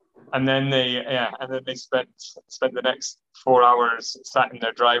 And then they spent the next 4 hours sat in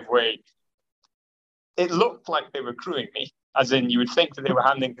their driveway. It looked like they were crewing me, as in you would think that they were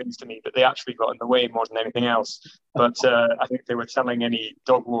handing things to me, but they actually got in the way more than anything else. But I think they were telling any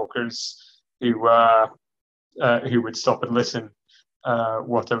dog walkers who would stop and listen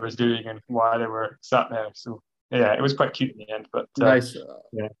what I was doing and why they were sat there. So yeah, it was quite cute in the end. But nice.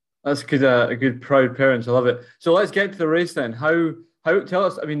 Yeah, that's good. A good proud parents. I love it. So let's get to the race then. How tell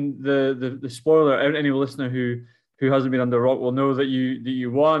us? I mean, the spoiler. Any listener who hasn't been under a rock will know that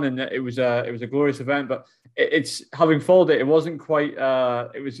you won, and it was a glorious event. But it's having followed it, it wasn't quite.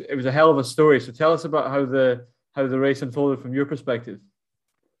 It was a hell of a story. So tell us about how the race unfolded from your perspective.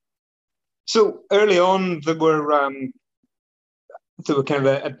 So early on, there were kind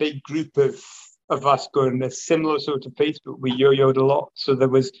of a big group of us going a similar sort of pace, but we yo-yoed a lot. So there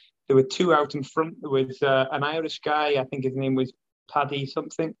were two out in front. There was an Irish guy, I think his name was Paddy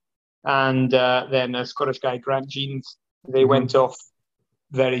something, and then a Scottish guy, Grant Jeans. They went off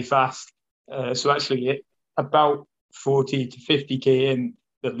very fast. So actually, about 40 to 50k in,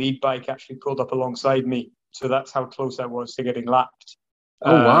 the lead bike actually pulled up alongside me. So that's how close I was to getting lapped.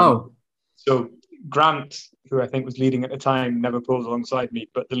 Oh, wow. So Grant, who I think was leading at the time, never pulled alongside me,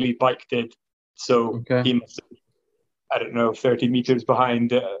 but the lead bike did. So he must have, I don't know, 30 meters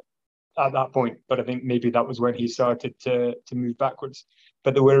behind at that point. But I think maybe that was when he started to move backwards.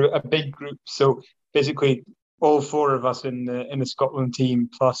 But there were a big group. So basically, all four of us in the Scotland team,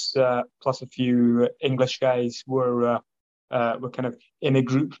 plus a few English guys, were kind of in a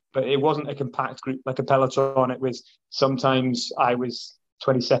group. But it wasn't a compact group like a peloton. It was sometimes I was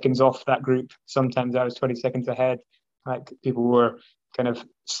 20 seconds off that group. Sometimes I was 20 seconds ahead. Like people were kind of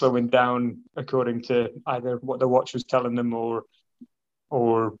slowing down according to either what the watch was telling them or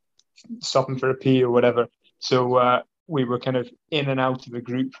stopping for a pee or whatever. So we were kind of in and out of the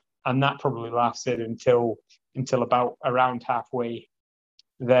group, and that probably lasted until about around halfway.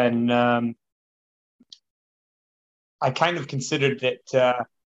 Then I kind of considered that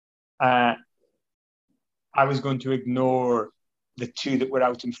I was going to ignore the two that were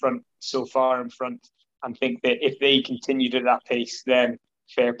out in front, so far in front, and think that if they continued at that pace, then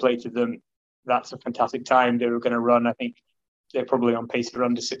fair play to them. That's a fantastic time they were going to run. I think they're probably on pace to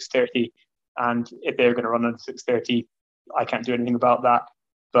run to 6:30, and if they're going to run on 6:30, I can't do anything about that.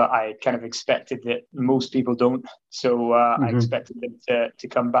 But I kind of expected that most people don't, so I expected them to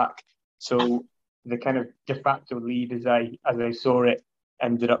come back. So the kind of de facto lead, as I saw it,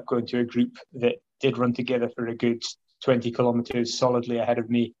 ended up going to a group that did run together for a good 20 kilometers solidly ahead of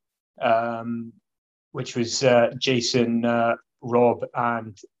me, which was Jason, Rob,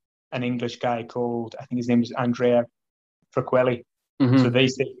 and an English guy called, I think his name is Andrea Fraquelli. So they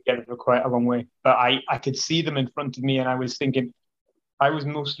stayed together for quite a long way. But I could see them in front of me, and I was thinking, I was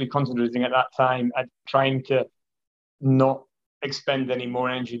mostly concentrating at that time at trying to not expend any more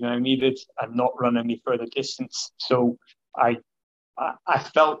energy than I needed and not run any further distance. So I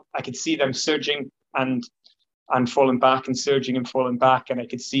felt I could see them surging and falling back and surging and falling back. And I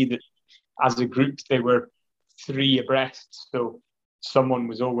could see that as a group, they were three abreast. So someone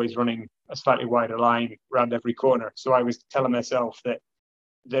was always running a slightly wider line around every corner. So I was telling myself that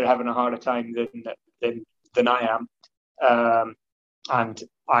they're having a harder time than I am. And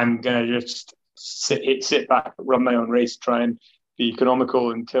I'm going to just sit back, run my own race, try and be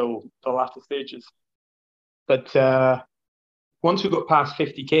economical until the latter stages. But once we got past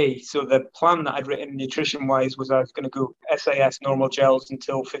 50k, so the plan that I'd written nutrition-wise was I was going to go SAS normal gels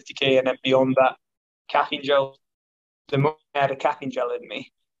until 50k, and then beyond that, caffeine gels. The moment I had a caffeine gel in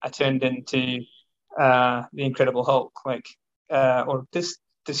me, I turned into the Incredible Hulk. Or does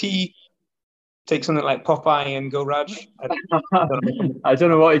he take something like Popeye and go Raj? I don't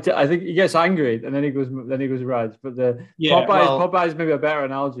know what I think he gets angry and then he goes Raj. But the Popeye is maybe a better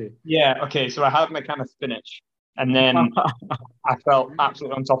analogy. Yeah. Okay. So I had my can of spinach, and then I felt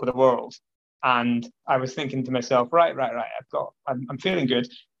absolutely on top of the world. And I was thinking to myself, right. I'm feeling good,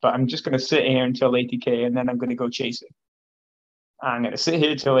 but I'm just going to sit here until 80k, and then I'm going to go chase it. I'm going to sit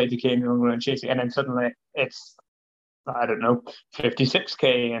here till 80k, and then I'm going to chase it. And then suddenly it's, I don't know,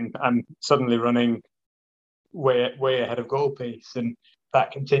 56k, and I'm suddenly running way ahead of goal pace, and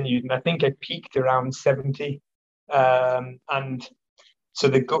that continued. And I think I peaked around 70. And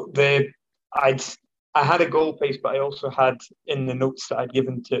so I had a goal pace, but I also had in the notes that I'd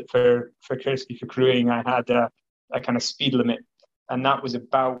given for Kirsty for crewing, I had a kind of speed limit, and that was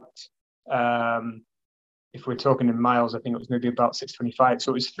about, if we're talking in miles, I think it was maybe about 625.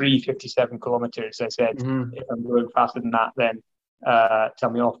 So it was 357 kilometers. I said, if I'm going faster than that, then tell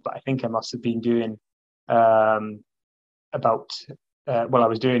me off. But I think I must have been doing I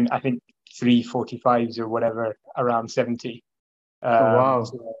was doing, I think, 345s or whatever around 70. Wow.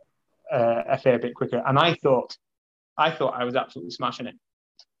 So, a fair bit quicker. And I thought I was absolutely smashing it.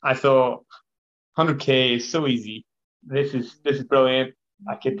 I thought 100k is so easy. This is brilliant.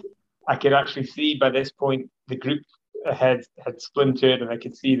 I could actually see by this point the group had splintered, and I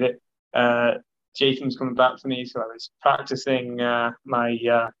could see that Jason was coming back to me. So I was practicing my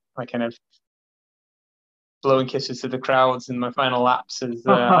kind of blowing kisses to the crowds in my final laps. It was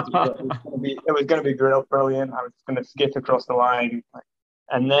going to be brilliant. I was going to skip across the line,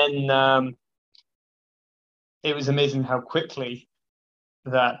 and then it was amazing how quickly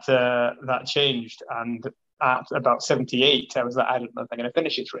that changed. And at about 78, I was like, I don't know if I'm going to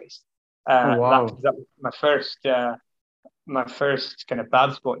finish this race. Wow. That was my first kind of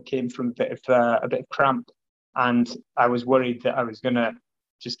bad spot came from a bit of cramp, and I was worried that I was going to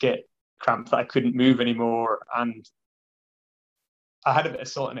just get cramp, that I couldn't move anymore. And I had a bit of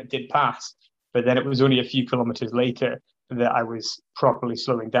salt, and it did pass, but then it was only a few kilometers later that I was properly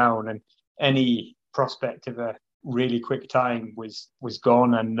slowing down, and any prospect of a really quick time was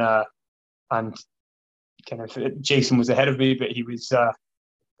gone. And kind of Jason was ahead of me, but he was no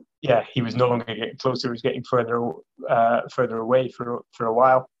longer getting closer. He was getting further away for a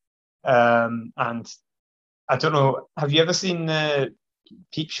while. And I don't know, have you ever seen the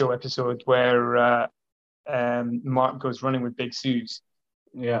Peep Show episode where Mark goes running with Big Suze?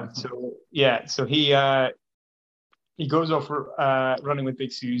 Yeah. So he goes off running with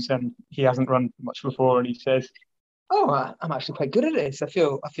Big Suze, and he hasn't run much before, and he says, "Oh, I'm actually quite good at this. I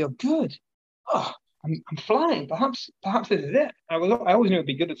feel good. Oh, I'm flying. Perhaps this is it. I always knew I'd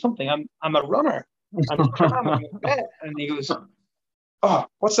be good at something. I'm a runner. I'm a vet." And he goes, "Oh,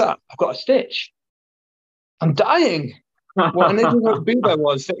 what's that? I've got a stitch. I'm dying." Well, and then what boob I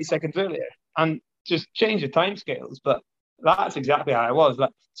was 30 seconds earlier, and just change the timescales. But that's exactly how I was.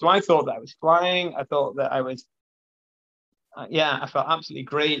 So I thought that I was flying. I thought that I was, I felt absolutely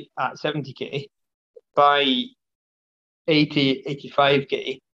great at 70k. By 80,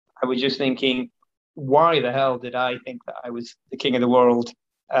 85k, I was just thinking, why the hell did I think that I was the king of the world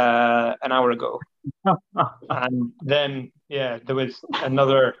an hour ago? And then, there was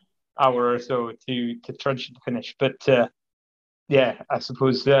another hour or so to trudge to the finish. But I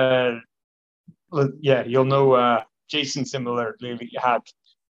suppose, you'll know Jason similarly had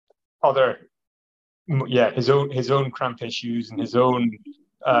other, his own cramp issues and his own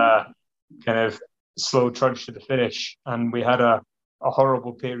kind of slow trudge to the finish. And we had a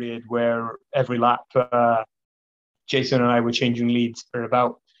horrible period where every lap Jason and I were changing leads for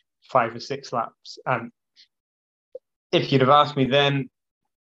about 5 or 6 laps. And if you'd have asked me then,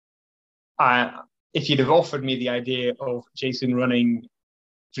 if you'd have offered me the idea of Jason running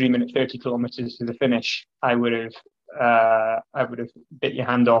 3 minute 30 kilometers to the finish, I would have bit your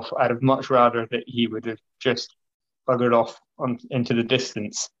hand off. I'd have much rather that he would have just buggered off into the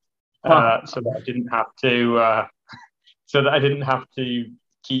distance, so that I didn't have to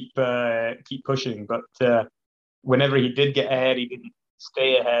keep pushing. But whenever he did get ahead, he didn't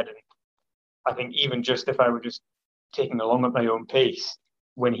stay ahead. And I think even just if I were just taking along at my own pace,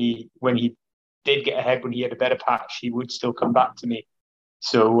 when he did get ahead, when he had a better patch, he would still come back to me.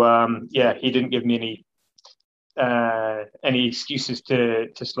 So he didn't give me any excuses to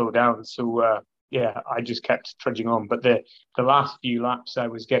slow down. So I just kept trudging on. But the last few laps, I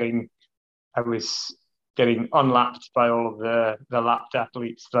was getting unlapped by all of the lapped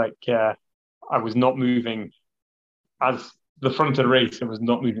athletes. I was not moving as the front of the race. I was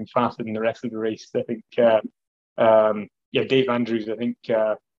not moving faster than the rest of the race. I think Dave Andrews, I think,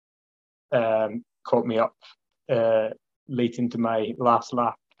 caught me up late into my last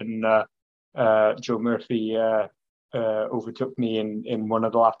lap, and Joe Murphy overtook me in one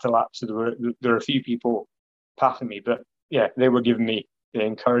of the latter laps. So there were a few people passing me, but yeah, they were giving me the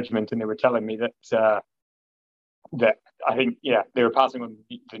encouragement, and they were telling me that that I think, yeah, they were passing on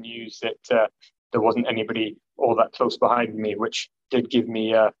the news that there wasn't anybody all that close behind me, which did give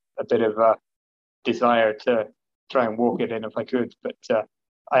me a bit of a desire to try and walk it in if I could. But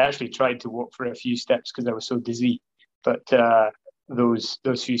I actually tried to walk for a few steps because I was so dizzy. But those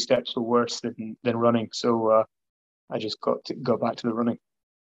few steps were worse than running, so I just got to go back to the running.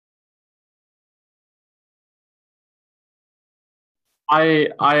 I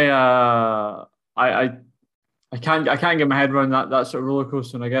can't get my head around that sort of roller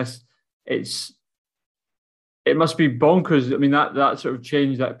coaster, and I guess it must be bonkers. I mean, that sort of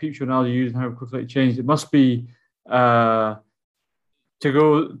change, that picture analogy you used and how quickly it changed, it must be to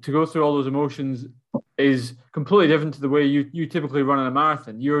go through all those emotions is completely different to the way you typically run in a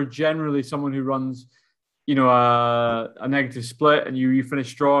marathon. You're generally someone who runs, a negative split, and you finish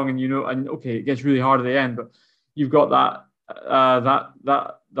strong, and okay, it gets really hard at the end, but you've got that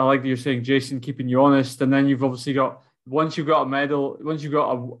like you're saying, Jason, keeping you honest, and then you've obviously got, once you've got a medal, once you've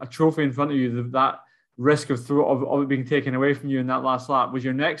got a trophy in front of you, that risk of it being taken away from you in that last lap. Was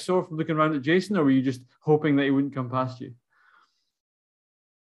your neck sore from looking around at Jason, or were you just hoping that he wouldn't come past you?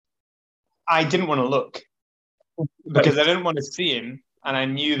 I didn't want to look because I didn't want to see him, and I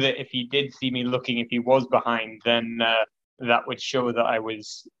knew that if he did see me looking, if he was behind, then that would show that I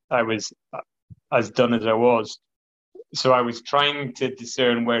was as done as I was. So I was trying to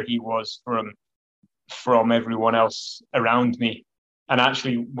discern where he was from everyone else around me. And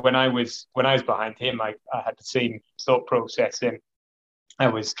actually, when I was behind him, I had the same thought process. And I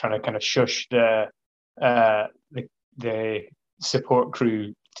was trying to kind of shush the support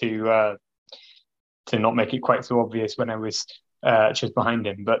crew to not make it quite so obvious when I was just behind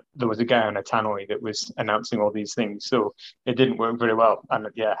him. But there was a guy on a tannoy that was announcing all these things, so it didn't work very well. And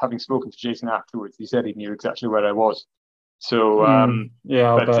yeah, having spoken to Jason afterwards, he said he knew exactly where I was. So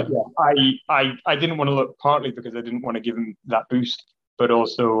yeah, but yeah, I didn't want to look, partly because I didn't want to give him that boost, but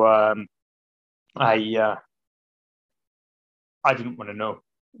also I didn't want to know.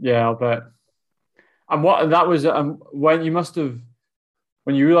 Yeah, I'll bet. And what that was, when you must have,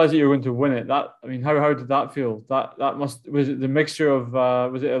 when you realized that you were going to win it, how did that feel? Was it the mixture of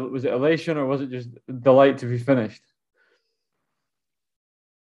was it elation, or was it just delight to be finished?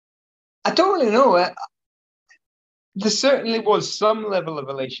 I don't really know. There certainly was some level of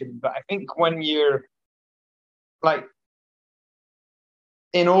elation, but I think when you're like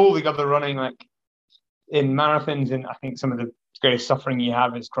in all the other running, like in marathons, and I think some of the greatest suffering you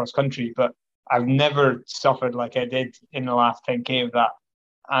have is cross country, but I've never suffered like I did in the last 10K of that.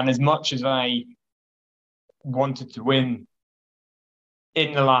 And as much as I wanted to win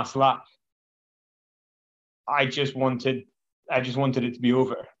in the last lap, I just wanted it to be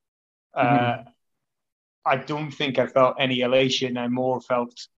over. Mm-hmm. I don't think I felt any elation. I more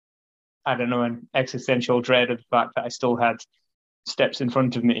felt, I don't know, an existential dread of the fact that I still had steps in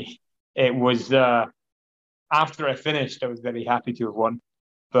front of me. It was after I finished, I was very happy to have won.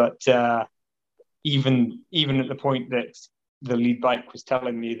 But even at the point that the lead bike was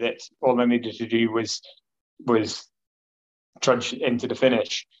telling me that all I needed to do was trudge into the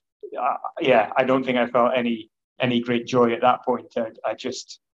finish, I don't think I felt any great joy at that point.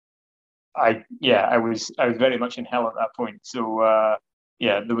 I was very much in hell at that point. So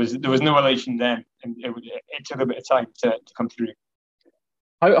there was no elation then, and it took a bit of time to come through.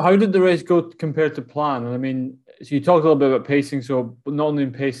 How did the race go compared to plan? And I mean, so you talked a little bit about pacing. So not only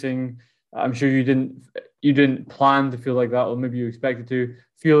in pacing, I'm sure you didn't plan to feel like that, or maybe you expected to.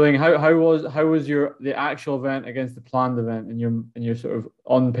 Feeling how was the actual event against the planned event in your sort of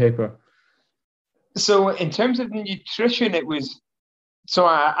on paper? So in terms of nutrition, it was. So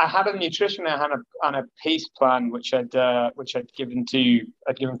I had a nutrition and a pace plan, which I'd given to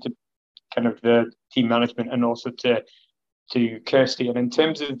kind of the team management and also to Kirsty. And in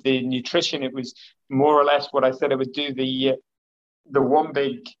terms of the nutrition, it was more or less what I said I would do. The one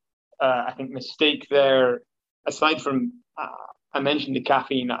big I think mistake there, aside from I mentioned the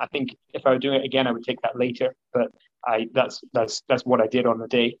caffeine. I think if I were doing it again, I would take that later. But that's what I did on the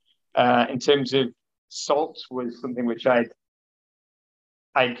day. In terms of salts, was something which I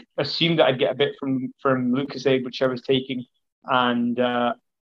assumed that I'd get a bit from Lucozade, which I was taking, and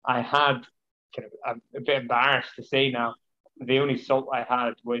I had kind of a bit embarrassed to say now, the only salt I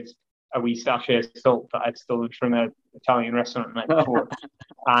had was a wee sachet of salt that I'd stolen from an Italian restaurant the night before,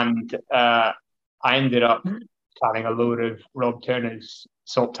 and I ended up having a load of Rob Turner's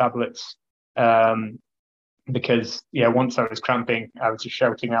salt tablets, because once I was cramping, I was just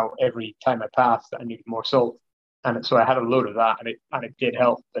shouting out every time I passed that I needed more salt, and so I had a load of that, and it did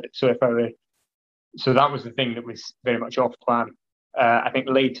help. But so that was the thing that was very much off plan. I think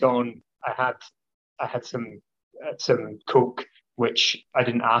late on, I had some Coke, which I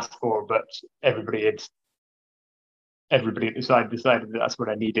didn't ask for, but everybody at the side decided that that's what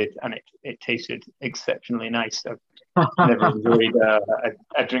I needed, and it tasted exceptionally nice. I've never enjoyed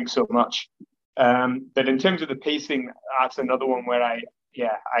a drink so much. But in terms of the pacing, that's another one where I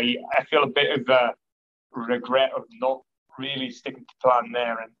feel a bit of a regret of not really sticking to plan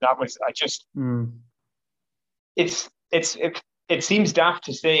there, and that was it seems daft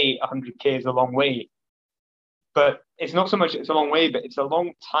to say 100k is a long way, but it's not so much it's a long way, but it's a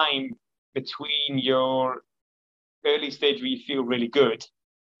long time between your early stage where you feel really good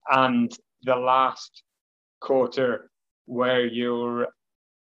and the last quarter where you're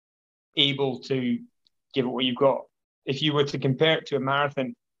able to give it what you've got. If you were to compare it to a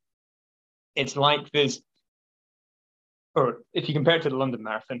marathon, it's like this, or if you compare it to the London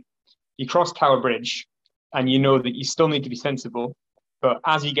Marathon, you cross Tower Bridge and you know that you still need to be sensible, but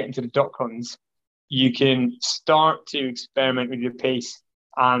as you get into the dock runs, you can start to experiment with your pace,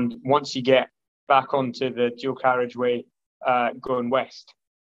 and once you get back onto the dual carriageway going west,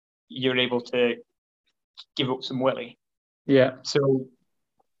 you're able to give up some welly. Yeah. So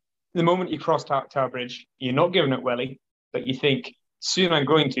the moment you cross Tower Bridge, you're not giving it welly, but you think, soon I'm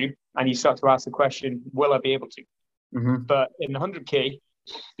going to, and you start to ask the question, will I be able to? Mm-hmm. But in the 100k,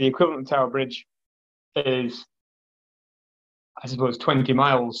 the equivalent of Tower Bridge is, I suppose, 20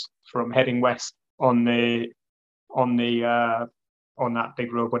 miles from heading west on that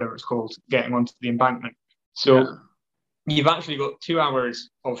big road, whatever it's called, getting onto the embankment. So you've actually got 2 hours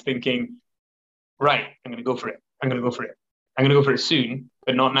of thinking, right, I'm going to go for it. I'm going to go for it. I'm going to go for it soon,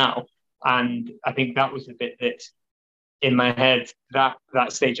 but not now. And I think that was the bit that, in my head, that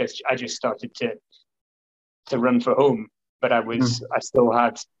stage, I just started to run for home, but I still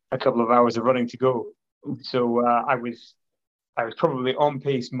had a couple of hours of running to go. So I was probably on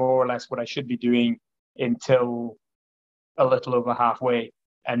pace, more or less what I should be doing, until a little over halfway,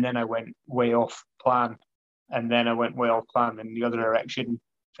 and then I went way off plan, in the other direction,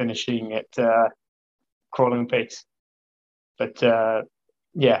 finishing at crawling pace. But that's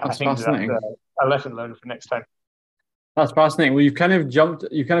I think that's a lesson learned for next time. That's fascinating. Well, you've kind of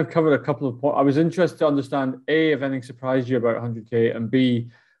covered a couple of points. I was interested to understand, A, if anything surprised you about 100k, and B,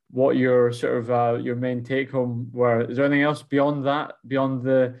 what your sort of your main take home were. Is there anything else beyond that, beyond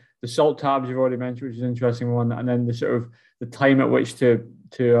the salt tabs you've already mentioned, which is an interesting one, and then the sort of the time at which to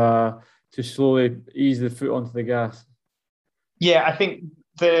slowly ease the foot onto the gas? Yeah, I think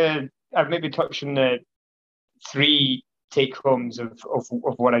I've maybe touched on the 3 take homes of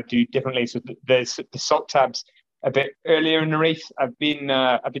what I do differently. So the salt tabs a bit earlier in the race. I've been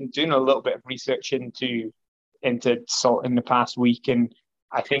doing a little bit of research into salt in the past week, and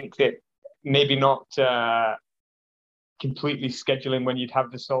I think that maybe not completely scheduling when you'd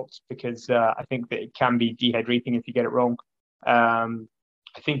have the salts, because I think that it can be dehydrating if you get it wrong.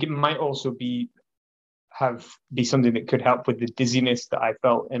 I think it might also be something that could help with the dizziness that I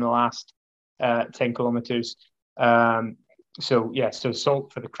felt in the last 10 kilometers. So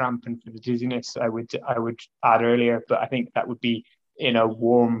salt for the cramp and for the dizziness, I would add earlier, but I think that would be in a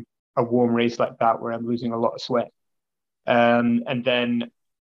warm race like that where I'm losing a lot of sweat. And then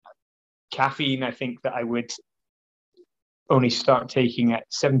caffeine, I think that I would only start taking at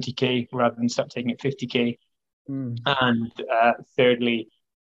 70k rather than start taking at 50k. And thirdly,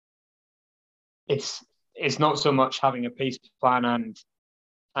 it's not so much having a pace plan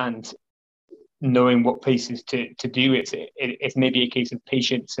and knowing what paces to do. It's maybe a case of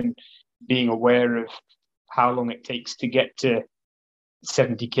patience and being aware of how long it takes to get to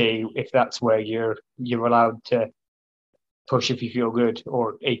 70k, if that's where you're allowed to push if you feel good,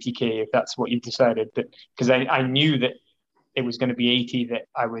 or 80k if that's what you've decided. But because I knew that it was going to be 80 that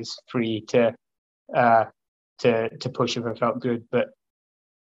I was free to push if I felt good, but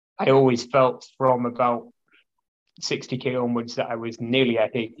I always felt from about 60k onwards that I was nearly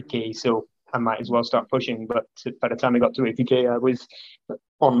at 80k, so I might as well start pushing. But by the time I got to 80k, I was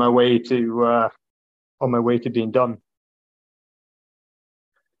on my way to being done.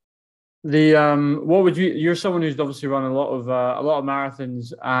 What would you're someone who's obviously run a lot of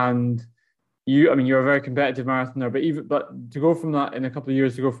marathons, and you're a very competitive marathoner, but to go from that in a couple of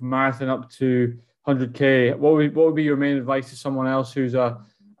years, to go from marathon up to 100k, what would be your main advice to someone else who's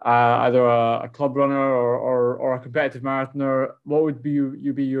either a club runner or a competitive marathoner? What would be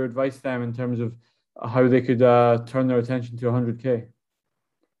your advice to them in terms of how they could turn their attention to 100k?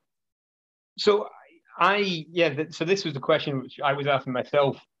 So So this was the question which I was asking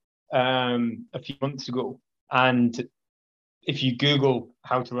myself a few months ago. And if you Google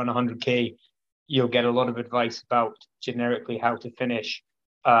how to run 100K, you'll get a lot of advice about generically how to finish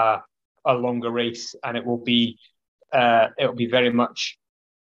a longer race, and it'll be very much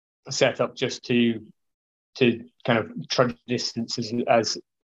set up just to kind of trudge distance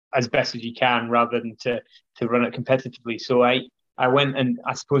as best as you can, rather than to run it competitively. So I went, and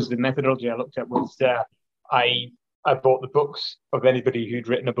I suppose the methodology I looked at was I bought the books of anybody who'd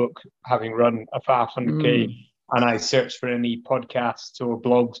written a book having run a fast 100K, and I searched for any podcasts or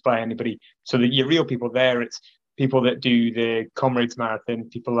blogs by anybody, so that your real people there. It's people that do the Comrades Marathon,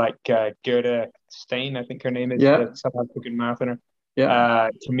 people like Gerda Stein, I think her name is, the South African marathoner.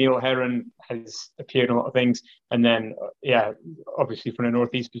 Camille Herron has appeared in a lot of things, and then obviously from a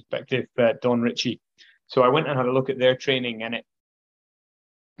Northeast perspective, Don Ritchie. So I went and had a look at their training, and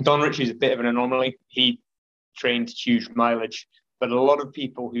Don Ritchie's a bit of an anomaly. He trained huge mileage, but a lot of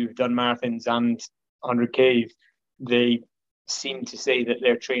people who've done marathons and 100Ks, they seem to say that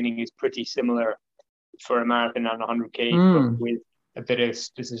their training is pretty similar for a marathon and 100K, but with a bit of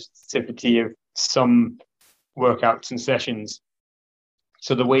specificity of some workouts and sessions.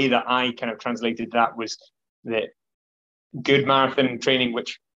 So the way that I kind of translated that was that good marathon training,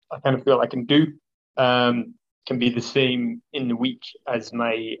 which I kind of feel I can do, can be the same in the week as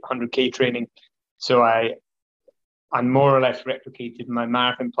my 100K training. So I more or less replicated my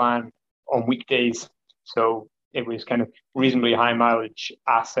marathon plan on weekdays. So it was kind of reasonably high mileage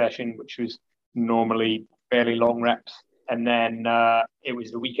session, which was normally fairly long reps. And then it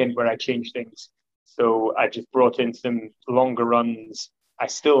was the weekend where I changed things. So I just brought in some longer runs. I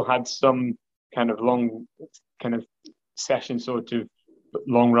still had some kind of long kind of session, sort of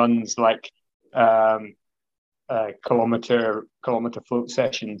long runs, like kilometer float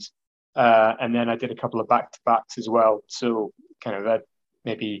sessions. And then I did a couple of back-to-backs as well. So kind of at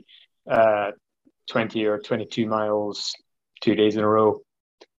maybe 20 or 22 miles 2 days in a row.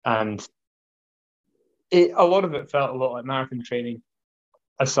 And a lot of it felt a lot like marathon training,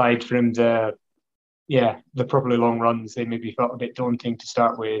 aside from the properly long runs. They maybe felt a bit daunting to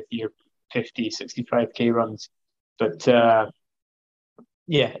start with, your 50, 65K runs. But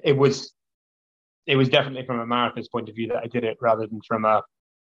it was definitely from a marathon's point of view that I did it, rather than from a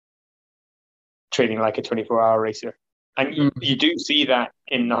training like a 24-hour racer. And you do see that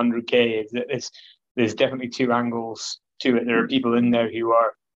in the 100K, is that there's definitely two angles to it. There are people in there who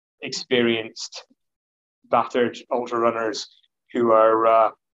are experienced, battered ultra runners who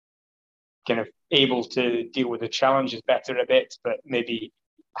are kind of able to deal with the challenges better a bit, but maybe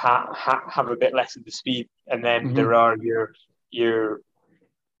have a bit less of the speed. And then there are your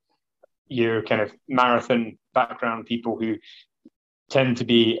kind of marathon background people who tend to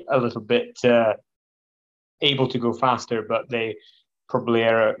be a little bit able to go faster, but they probably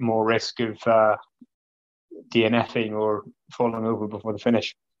are at more risk of DNFing or falling over before the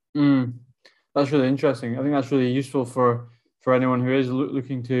finish. That's really interesting. I think that's really useful for anyone who is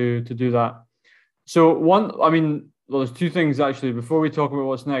looking to do that. So there's two things actually. Before we talk about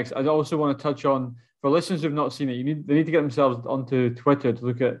what's next, I also want to touch on, for listeners who've not seen it, they need to get themselves onto Twitter to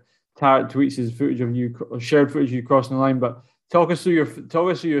look at Tarek tweets' footage of you, shared footage of you crossing the line. But talk us through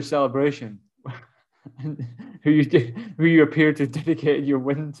your celebration, who you appear to have dedicated your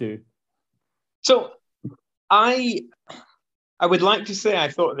win to. So I would like to say I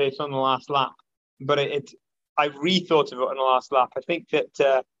thought of this on the last lap, but I rethought of it on the last lap. I think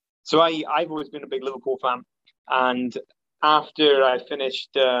that I've always been a big Liverpool fan, and after I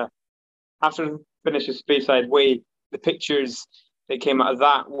finished a Speyside Way, the pictures that came out of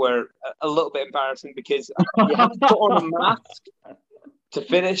that were a little bit embarrassing, because you had to put on a mask to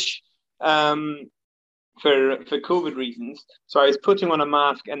finish for COVID reasons. So I was putting on a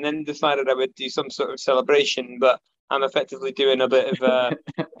mask, and then decided I would do some sort of celebration, but I'm effectively doing a bit of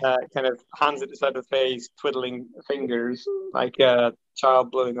kind of hands at the side of the face, twiddling fingers like a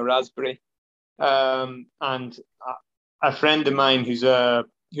child blowing a raspberry. And a friend of mine who's a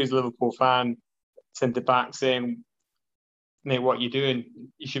Liverpool fan sent it back saying, "Mate, what are you doing?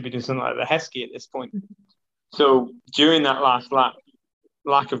 You should be doing something like the Heskey at this point." So during that last lap,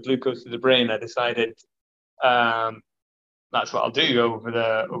 lack of glucose to the brain, I decided that's what I'll do over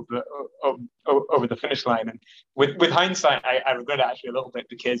the finish line. And with hindsight, I regret it actually a little bit,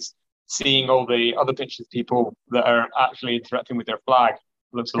 because seeing all the other pictures of people that are actually interacting with their flag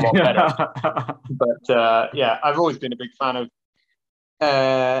looks a lot better. But I've always been a big fan of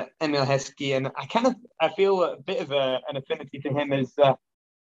Emile Heskey, and I feel a bit of an affinity to him as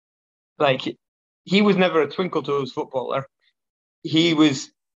like, he was never a twinkle toes footballer. He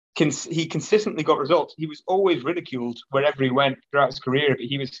was he consistently got results. He was always ridiculed wherever he went throughout his career, but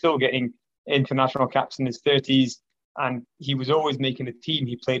he was still getting international caps in his 30s, and he was always making a team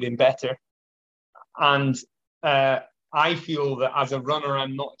he played in better. And I feel that as a runner,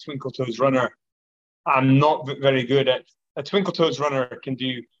 I'm not a twinkle toes runner. I'm not very good at a twinkle toes runner. Can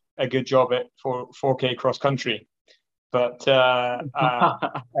do a good job at 4K cross country, but a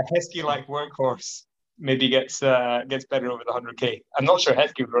Heskey like workhorse maybe gets better over the 100K. I'm not sure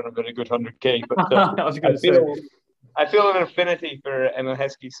Heskey would run a very good 100K, but I feel an affinity for Emil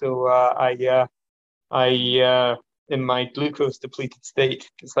Heskey, so I in my glucose depleted state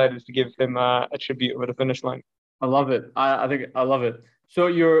decided to give him a tribute over the finish line. I love it. I think I love it. So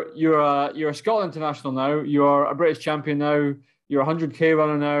you're a Scotland international now. You're a British champion now. You're a 100K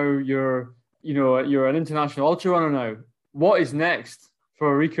runner now. You're an international ultra runner now. What is next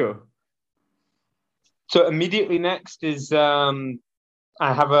for Rico? So immediately next is I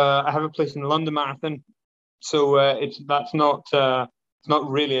have a place in the London Marathon. So it's not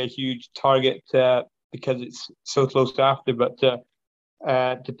really a huge target because it's so close after. But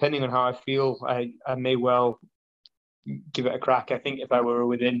depending on how I feel, I may well give it a crack. I think if I were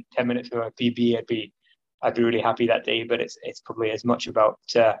within 10 minutes of a PB, I'd be really happy that day. But it's probably as much about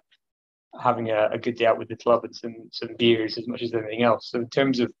having a good day out with the club and some beers as much as anything else. So in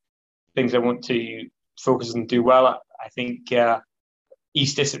terms of things I want to focus and do well, I think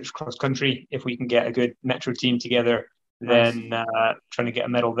East District cross country, if we can get a good metro team together, then trying to get a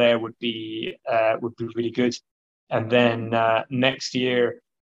medal there would be really good. And then next year,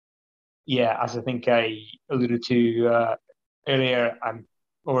 as I think I alluded to earlier, I'm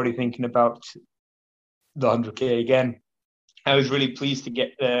already thinking about the 100K again. I was really pleased to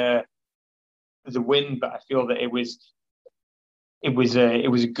get the win, but I feel that it was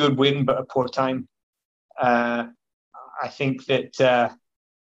a good win, but a poor time. I think that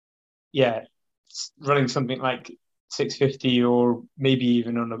running something like 650 or maybe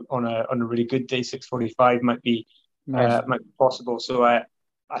even on a really good day 645 might be possible. So I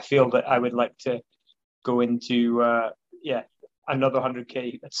feel that I would like to go into another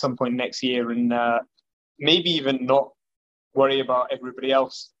 100K at some point next year, and maybe even not worry about everybody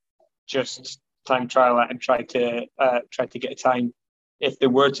else, just time trial and try to get a time. If there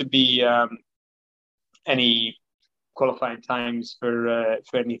were to be any qualifying times for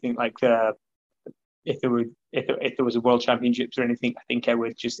anything like if there was a world championships or anything, I think I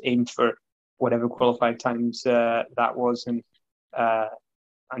would just aim for whatever qualifying times that was, and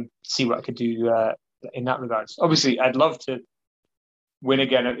see what I could do in that regards. Obviously, I'd love to win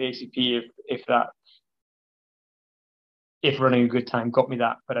again at the ACP if running a good time got me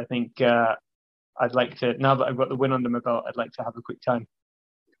that. But I think I'd like to, now that I've got the win under my belt, I'd like to have a quick time.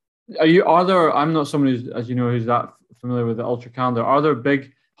 I'm not someone who's, as you know, who's that familiar with the ultra calendar. Are there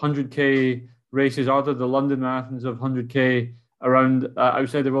big 100K races? Are there the London marathons of 100K around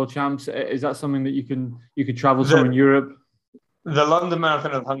outside the world champs? Is that something that you could travel somewhere in Europe? The London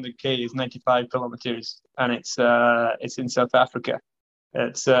Marathon of 100K is 95 kilometers, and it's in South Africa.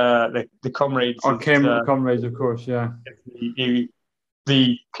 It's the Comrades. Comrades, of course, yeah.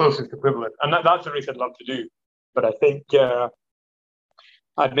 The closest equivalent, and that's a race I'd love to do. But I think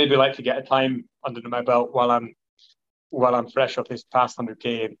I'd maybe like to get a time under my belt while I'm fresh off this past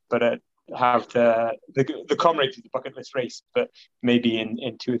 100K. But have the Comrades is the bucket list race, but maybe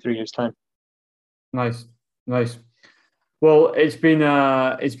in 2 or 3 years' time. Nice. Well, it's been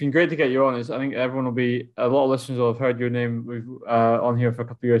great to get you on. I think a lot of listeners will have heard your name. We've on here for a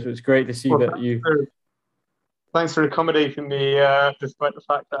couple of years, so it's great to see that you. Thanks for accommodating me, despite the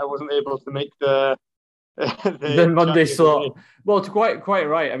fact that I wasn't able to make the Monday slot. Well, it's quite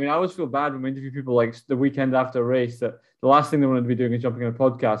right. I mean, I always feel bad when we interview people like the weekend after a race that the last thing they wanted to be doing is jumping on a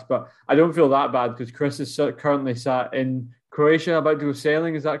podcast. But I don't feel that bad because Chris is currently sat in Croatia about to go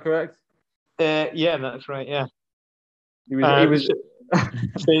sailing. Is that correct? Yeah, that's right. Yeah. He was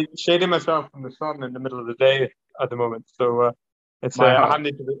shading myself from the sun in the middle of the day at the moment, so it's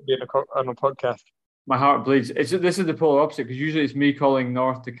handy to be on a podcast. My heart bleeds. This is the polar opposite because usually it's me calling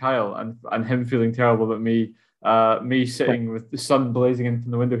north to Kyle and him feeling terrible about me sitting with the sun blazing in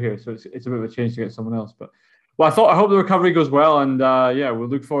from the window here. So it's a bit of a change to get someone else. But I hope the recovery goes well, and we'll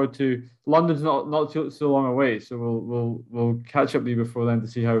look forward to London's not too long away, so we'll catch up with you before then to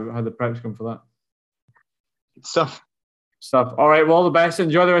see how the prep's going for that. Good stuff. All right. Well, all the best.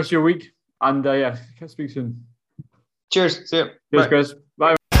 Enjoy the rest of your week, and speak soon. Cheers. See you. Cheers, Chris.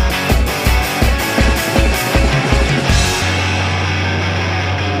 Bye.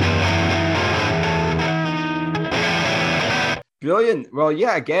 Brilliant. Well,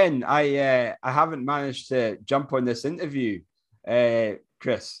 again, I haven't managed to jump on this interview.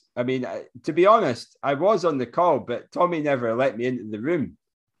 Chris. I mean, to be honest, I was on the call, but Tommy never let me into the room.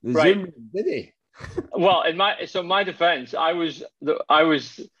 The Right. Zoom room, did he? Well, in my defense, I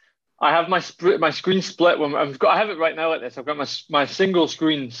have my screen split when I have it right now like this. I've got my single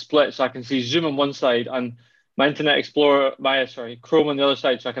screen split so I can see Zoom on one side and my Internet Explorer, Chrome on the other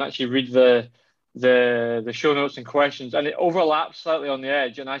side, so I can actually read the show notes and questions, and it overlaps slightly on the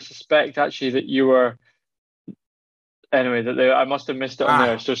edge. And I suspect actually that you were anyway I must have missed it on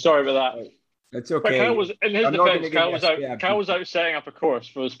there. So sorry about that. It's okay. But Kyle was, in his defense, Kyle was out setting up a course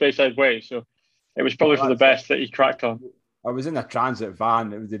for the Speyside Way, so it was probably for the best that he cracked on. I was in a transit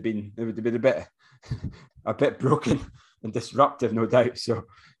van. It would have been a bit broken and disruptive, no doubt. So,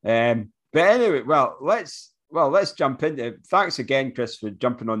 but anyway, let's jump into it. Thanks again, Chris, for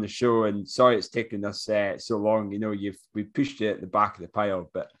jumping on the show. And sorry it's taken us so long. You know, we pushed you at the back of the pile,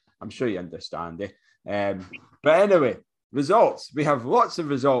 but I'm sure you understand. But anyway, results. We have lots of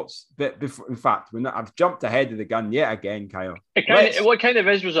results. But before, in fact, I've jumped ahead of the gun yet again, Kyle. What kind of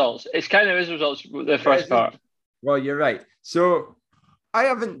is results? It's kind of is results. The first part. Well, you're right. So I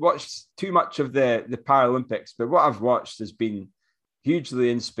haven't watched too much of the Paralympics, but what I've watched has been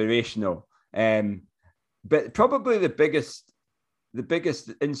hugely inspirational. But probably the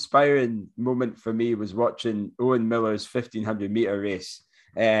biggest inspiring moment for me was watching Owen Miller's 1500 meter race,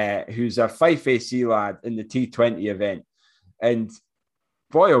 who's a Fife AC lad in the T20 event. And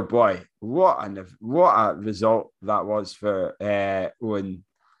boy, oh boy, what a result that was for Owen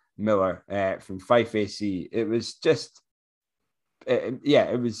Miller from Fife AC. It was just,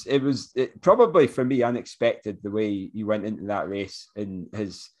 it was probably for me unexpected the way he went into that race in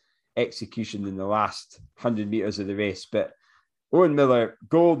his execution in the last 100 meters of the race. But Owen Miller,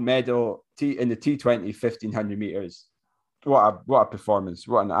 gold medal in the T20 1500 meters. What a performance!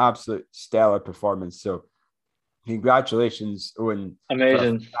 What an absolute stellar performance! So, congratulations, Owen!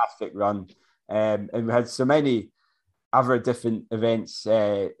 Amazing, fantastic run. And we had so many other different events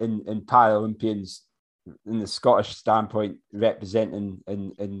in Paralympians in the Scottish standpoint representing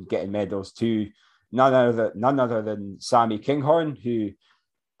and getting medals too. None other than Sammy Kinghorn, who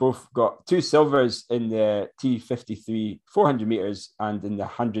both got 2 silvers in the T53 400 meters and in the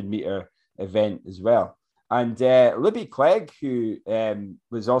 100 meter event as well. And Libby Clegg, who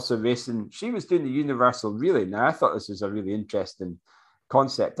was also racing, she was doing the universal relay. Now, I thought this was a really interesting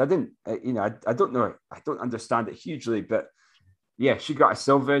concept. I don't know. I don't understand it hugely, but yeah, she got a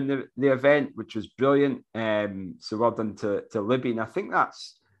silver in the event, which was brilliant. So well done to Libby. And I think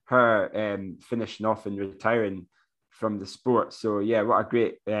that's her finishing off and retiring from the sport. So yeah, what a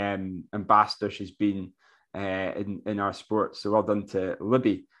great ambassador she's been in our sport. So well done to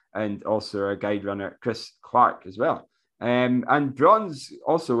Libby, and also our guide runner Chris Clark as well. And bronze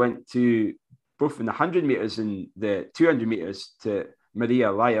also went to both in the 100 meters and the 200 meters to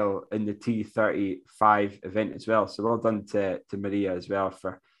Maria Lyle in the T35 event as well. So well done to Maria as well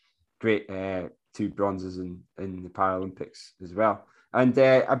for great 2 bronzes in the Paralympics as well. And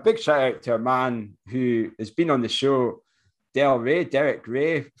a big shout out to a man who has been on the show, Derek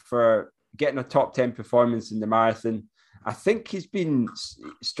Ray, for getting a top 10 performance in the marathon. I think he's been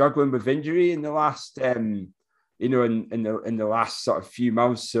struggling with injury in the last, in the last sort of few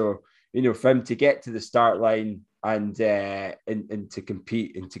months. So, for him to get to the start line and to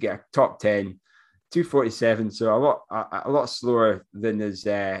compete and to get a top 10, 2:47, so a lot slower than his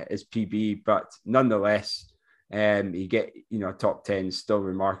PB, but nonetheless, you get a top 10 is still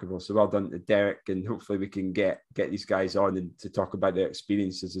remarkable. So well done to Derek, and hopefully we can get these guys on and to talk about their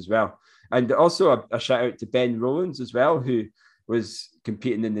experiences as well. And also a shout out to Ben Rowlands as well, who was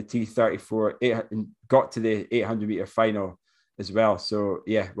competing in the T34 and got to the 800 meter final as well. So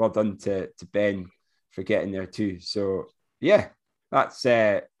yeah, well done to Ben for getting there too. So yeah, that's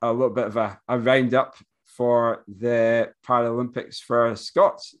a little bit of a roundup for the Paralympics for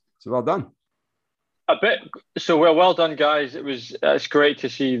Scots. So well done. Well done, guys. It's great to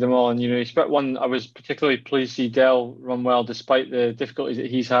see them all. And I was particularly pleased to see Dell run well despite the difficulties that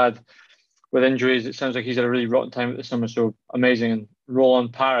he's had with injuries. It sounds like he's had a really rotten time at the summer. So amazing, and roll on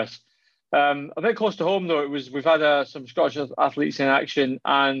Paris. A bit close to home though. We've had some Scottish athletes in action,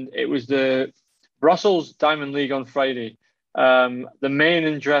 and it was the Brussels Diamond League on Friday. The main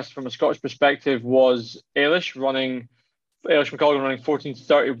interest from a Scottish perspective was Eilish McColgan running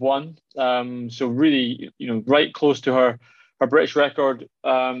 14:31. So really, right close to her British record,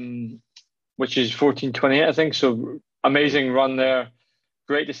 which is 14:28, I think. So amazing run there.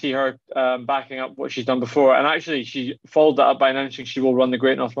 Great to see her backing up what she's done before. And actually, she followed that up by announcing she will run the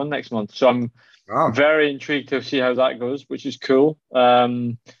Great North Run next month. So I'm very intrigued to see how that goes, which is cool.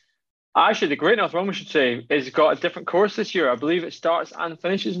 Actually, the Great North Run, we should say, has got a different course this year. I believe it starts and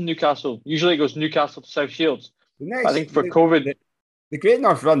finishes in Newcastle. Usually it goes Newcastle to South Shields. I think for COVID... The Great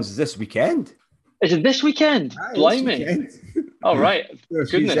North Runs is this weekend. Is it this weekend? Blimey. Oh, right. So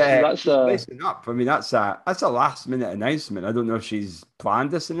Goodness, that's lacing up. I mean, that's a last minute announcement. I don't know if she's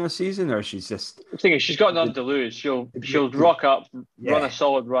planned this in her season or she's just. The thing is, she's got nothing to lose. She'll rock up, run a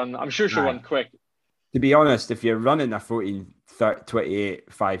solid run. I'm sure she'll run quick. To be honest, if you're running a 14:28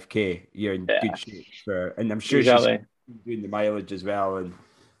 5K, you're in good shape and I'm sure she's doing the mileage as well, and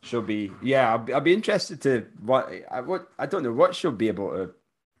she'll be. Yeah, I'll be interested to what I don't know what she'll be able to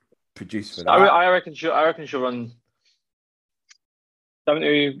produce for that. I reckon she'll run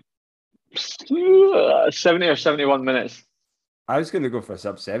 70 or 71 minutes. I was going to go for a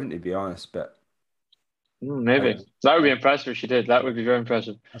sub 70, to be honest, but maybe that would be impressive if she did. That would be very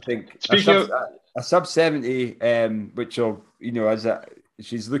impressive. I think a sub 70, which will,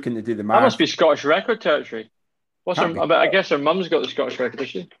 she's looking to do the marathon. That must be Scottish record territory. I guess her mum's got the Scottish record, does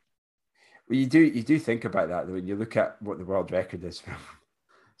she? Well, you do think about that though when you look at what the world record is from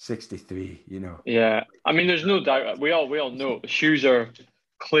 63. Yeah, I mean, there's no doubt. We all know the shoes are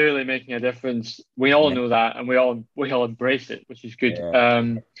clearly making a difference. We all know that, and we all embrace it, which is good.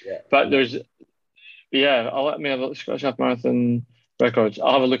 But there's, I'll let me have a look at Scottish Half Marathon records.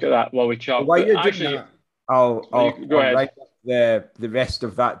 I'll have a look at that while we chat. While you're doing that, I'll go ahead. Write the rest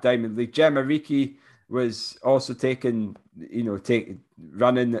of that Diamond League. Gemma Reekie was also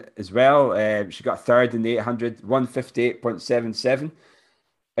running as well. She got third in the 800, 158.77.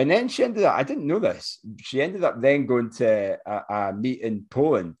 And then she ended up, I didn't know this, she ended up then going to a meet in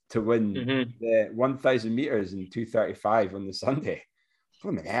Poland to win the 1,000 meters in 2:35 on the Sunday.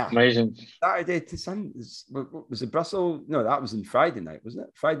 Amazing. Saturday to Sunday. Was it Brussels? No, that was on Friday night, wasn't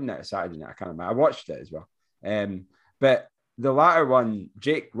it? Friday night or Saturday night? I can't remember. I watched it as well. But the latter one,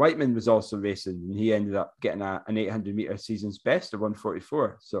 Jake Whiteman was also racing, and he ended up getting an 800 meter season's best of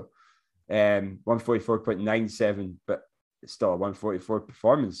 144. So 144.97, but it's still a 144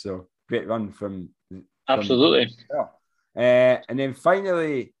 performance. So great run from absolutely. And then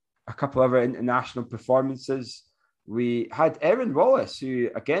finally, a couple of other international performances. We had Erin Wallace,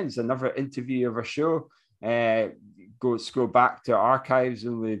 who again is another interview of our show. Scroll back to our archives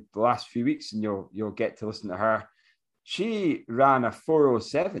only the last few weeks, and you'll get to listen to her. She ran a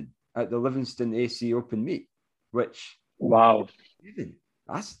 4:07 at the Livingston AC Open meet, which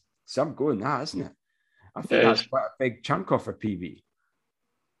that's some going that, isn't it? I think that's quite a big chunk off her PB.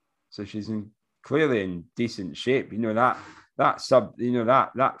 So she's clearly in decent shape. That sub,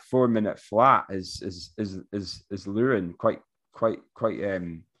 that 4 minute flat is luring quite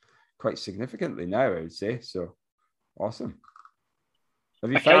significantly now, I would say. So awesome.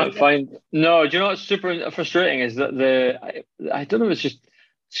 Have you No, do you know what's super frustrating is that I don't know, it's just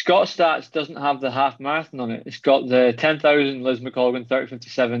Scott Stats doesn't have the half marathon on it. It's got the 10,000 Liz McColgan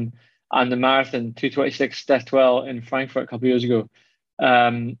 30:57 and the marathon 2:26 Steph Twell in Frankfurt a couple of years ago.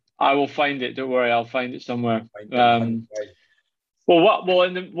 I will find it. Don't worry, I'll find it somewhere.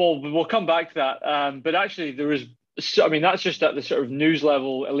 We'll come back to that. But actually, there was. I mean, that's just at the sort of news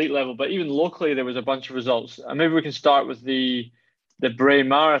level, elite level. But even locally, there was a bunch of results. And maybe we can start with the Bray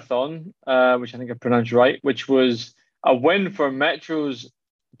Marathon, which I think I pronounced right, which was a win for Metro's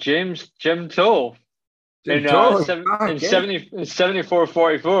Jim Toll. In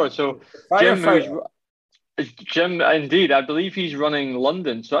 74:44. So Jim, indeed, I believe he's running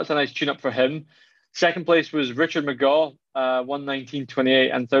London, so that's a nice tune-up for him. Second place was Richard McGaw,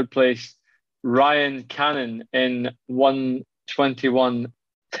 1:19.28, and third place Ryan Cannon in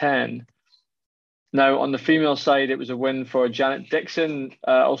 1:21.10. Now on the female side, it was a win for Janet Dixon,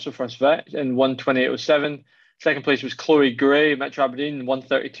 also for Svet, in 1:28.07. Second place was Chloe Gray, Metro Aberdeen,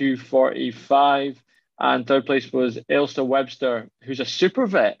 1:32.45. And third place was Ailsa Webster, who's a super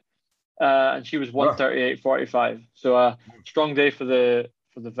vet, and she was 1:38.45. So a strong day for the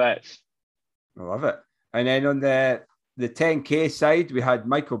vets. I love it. And then on the 10K side, we had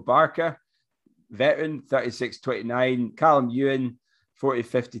Michael Barker, veteran, 36.29, Callum Ewan,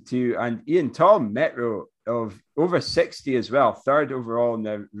 40.52, and Ian Tom, Metro, of over 60 as well, third overall in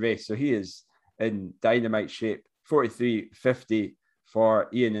the race. So he is in dynamite shape, 43.50. For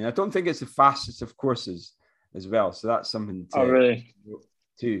Ian, and I don't think it's the fastest of courses as well, so that's something to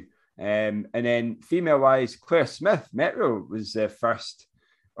too. And then female-wise, Claire Smith, Metro, was first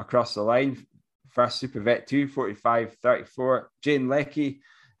across the line, first Super Vet 2, 45.34. Jane Leckie,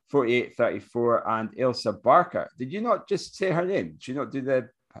 48.34, and Ailsa Barker. Did you not just say her name? Did you not do the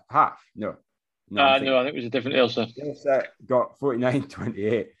half? No. I think it was a different Ailsa. Ailsa got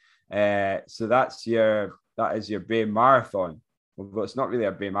 49.28. So that is your Bay Marathon. Although it's not really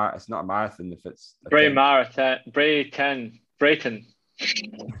a Bray it's not a marathon if it's Brayton.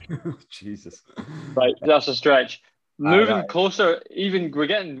 Jesus. Right, that's a stretch. Moving That, closer,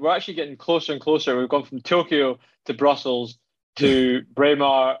 we're actually getting closer and closer. We've gone from Tokyo to Brussels to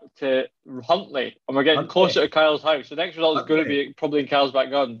Braemar to Huntly, and we're getting closer to Kyle's house. The next result is going to be probably in Kyle's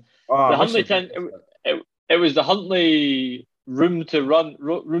back garden. The Huntly it was the Huntly room to run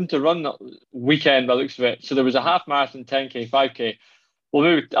weekend by the looks of it. So there was a half marathon, 10k, 5k. Well,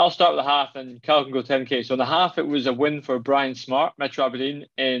 maybe I'll start with the half, and Kyle can go 10k. So in the half, it was a win for Brian Smart, Metro Aberdeen,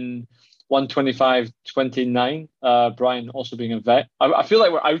 in 1:25:29. Brian also being a vet. I feel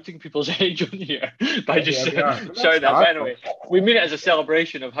like we're outing people's age on here by just shouting that. But anyway, we mean it as a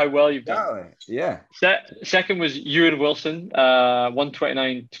celebration of how well you've done. Yeah. Second was Ewan Wilson,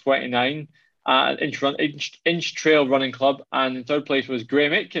 1:29:29. Inch Trail Running Club, and in third place was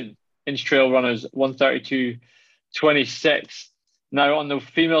Graham Aitken, Inch Trail Runners, 1:32:26. Now on the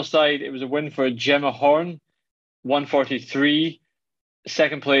female side, it was a win for Gemma Horn, 1:43.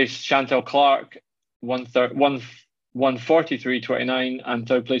 Second place, Chantel Clark, 1:43:29, and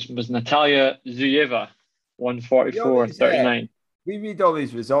third place was Natalia Zuyeva, 1:44:39. We read all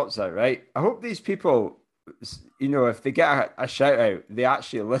these results out, right? I hope these people, if they get a shout out, they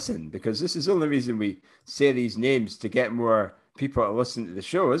actually listen, because this is the only reason we say these names, to get more people to listen to the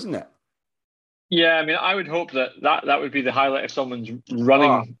show, isn't it? Yeah, I mean, I would hope that would be the highlight of someone's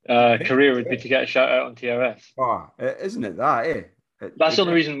running career, would be to get a shout out on TRS. Isn't it that, eh? That's the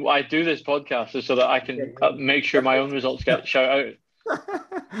only reason why I do this podcast, is so that I can make sure my own results get shout out.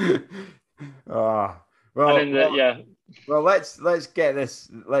 Well, let's get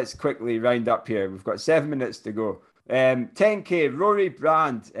this. Let's quickly round up here. We've got 7 minutes to go. 10k, Rory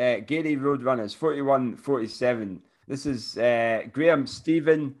Brand, Gary Roadrunners, 41:47. This is Graham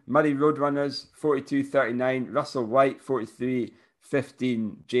Stephen, Murray Roadrunners, 42:39. Russell White,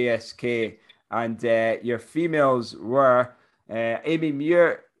 43:15. JSK, and your females were Amy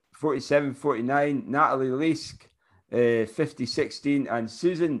Muir, 47:49. Natalie Leask, 50:16, and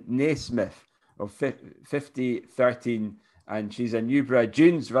Susan Naismith of 50:13, and she's a Newborough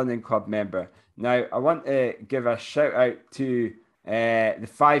Dunes Running Club member. Now, I want to give a shout out to the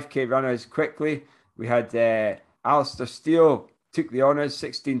 5k runners quickly. We had Alistair Steele took the honours,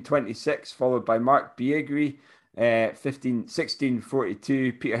 16:26, followed by Mark Biegri,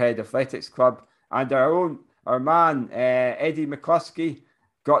 16:42, Peterhead Athletics Club, and our man Eddie McCluskey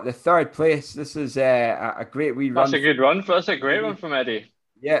got the third place. This is a great wee run. That's a good run. That's a great run from Eddie.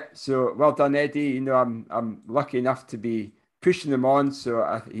 Yeah, so well done, Eddie. I'm lucky enough to be pushing him on,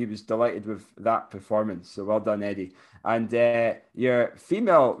 so he was delighted with that performance. So well done, Eddie. And your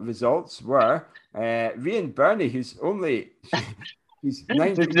female results were Rhian Burney, who's only he's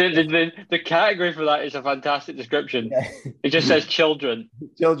 19. The category for that is a fantastic description. Yeah. It just says children.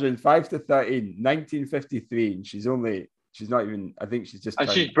 Children, 5 to 13, 19:53, and she's not even. I think she's just. And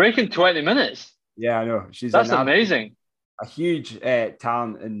she's breaking 20 minutes. Yeah, I know. That's amazing. A huge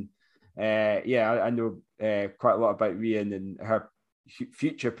talent, and I know quite a lot about Rhian, and her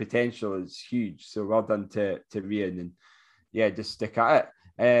future potential is huge. So well done to Rhian, and just stick at it.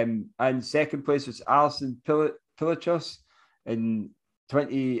 And second place was Alison Pilichos in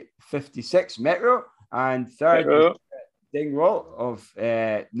 20:56 Metro, and third was Dingwall of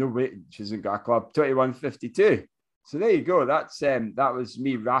she hasn't got a club, 21:52. So there you go. That was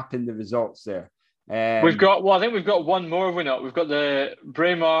me wrapping the results there. I think we've got one more, have we not? We've got the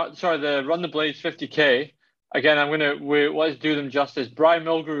the Run the Blades 50k. Again, let's do them justice. Brian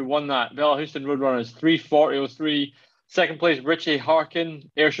Milgrew won that. Bella Houston Roadrunners, 3:40:03. Second place, Richie Harkin,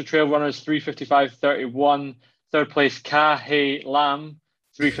 Ayrshire Trail Runners, 3:55:31. Third place, Kahe Lam,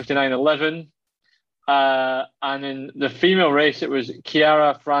 3:59:11. And in the female race, it was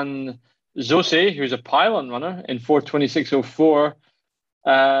Chiara Franzose, who's a pylon runner, in 4:26:04.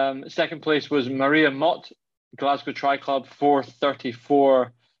 Second place was Maria Mott, Glasgow Tri Club,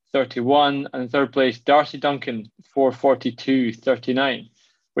 4:34:31, and third place Darcy Duncan, 4:42:39.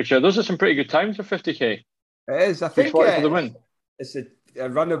 Those are some pretty good times for 50k. It is. I think for the win. It's a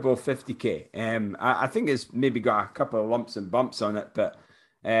runnable 50k. I think it's maybe got a couple of lumps and bumps on it, but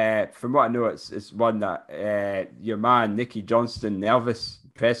from what I know, it's one that your man Nicky Johnston, Elvis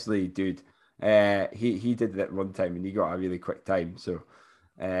Presley dude, he did that one time and he got a really quick time. So.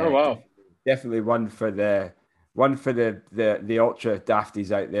 Definitely one for the ultra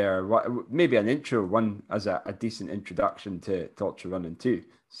dafties out there. Maybe an intro one as a decent introduction to ultra running too.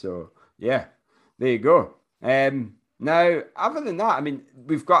 So there you go. Now, other than that, I mean,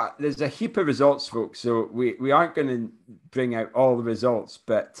 there's a heap of results, folks. So we aren't going to bring out all the results,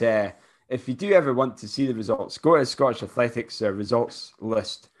 but if you do ever want to see the results, go to Scottish Athletics results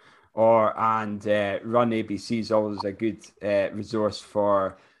list, and Run ABC is always a good resource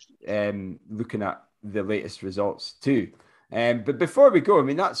for looking at the latest results too. But before we go, I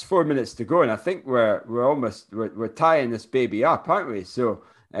mean, that's 4 minutes to go, and I think we're tying this baby up, aren't we? So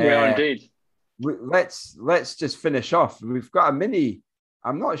we are indeed. Let's just finish off. We've got a mini.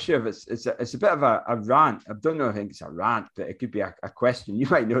 I'm not sure if it's a bit of a rant. I don't know. I think it's a rant, but it could be a question. You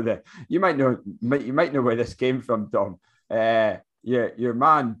might know where this came from, Dom. Your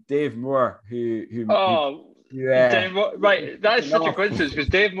man Dave Moore, Dave Moore, right? That is such a coincidence because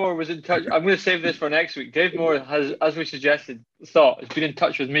Dave Moore was in touch. I'm going to save this for next week. Dave Moore has, as we suggested, has been in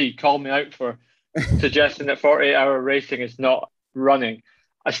touch with me, called me out for suggesting that 48-hour racing is not running.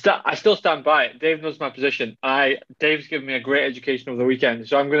 I still stand by it. Dave knows my position. Dave's given me a great education over the weekend,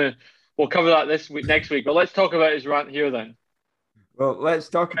 so we'll cover that next week. But let's talk about his rant here then. Well, let's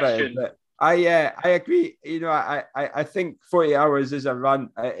talk about it. But I agree. You know, I think 40 hours is a run.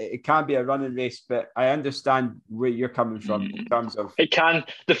 It can be a running race, but I understand where you're coming from in terms of it can.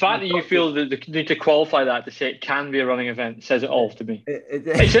 The fact that you feel that you need to qualify that to say it can be a running event says it all to me.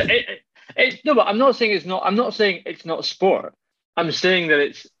 No, but I'm not saying it's not. I'm not saying it's not a sport. I'm saying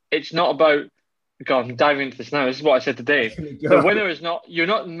that it's not about. God, I'm diving into this now. This is what I said to Dave. The winner is not. You're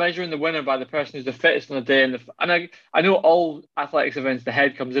not measuring the winner by the person who's the fittest on the day. And I know all athletics events, the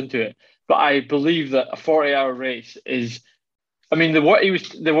head comes into it, but I believe that a 40-hour race is. I mean,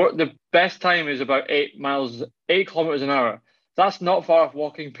 the best time is about 8 kilometers an hour. That's not far off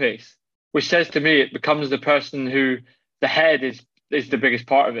walking pace, which says to me it becomes the person who the head is the biggest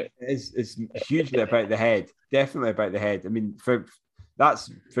part of it. It's hugely about the head. Definitely about the head. I mean, for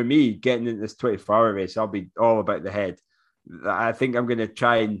me, getting into this 24-hour race, I'll be all about the head. I think I'm going to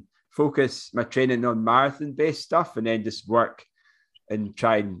try and focus my training on marathon-based stuff and then just work and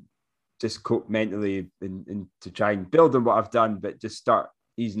try and just cope mentally and to try and build on what I've done, but just start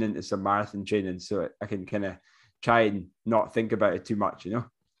easing into some marathon training so I can kind of try and not think about it too much, you know?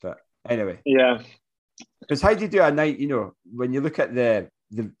 But anyway. Yeah. Because how do you do a night, you know, when you look at the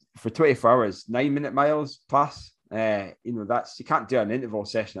for 24 hours, 9-minute miles plus, you know, you can't do an interval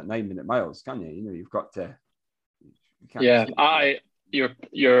session at 9-minute miles, can you? You know, you've got to. You're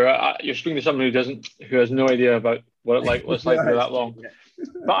speaking to someone who has no idea about what it's like for that long.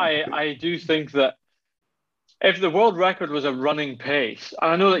 But I do think that if the world record was a running pace,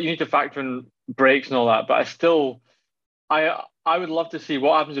 and I know that you need to factor in breaks and all that, but I would love to see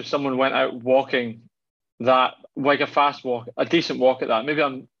what happens if someone went out walking that, like a fast walk, a decent walk at that. Maybe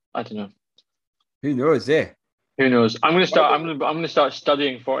I don't know. Who knows, eh? Who knows? I'm going to start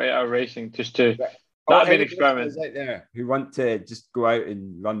studying 48-hour racing just to. That'd be an experiment. Out there who want to just go out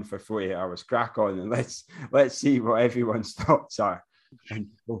and run for 48 hours, crack on, and let's see what everyone's thoughts are, and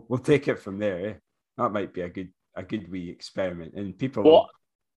we'll take it from there. Eh? That might be a good wee experiment, and people. What?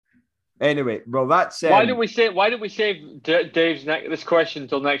 Anyway, well, that's why did we save Dave's this question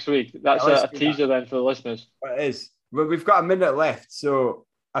until next week? That's a teaser then for the listeners. It is. Well, we've got a minute left, so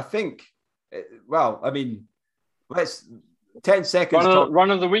I think. Well, I mean, let's 10 seconds. Run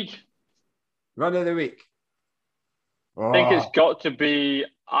of the week. Run of the week. Oh. I think it's got to be.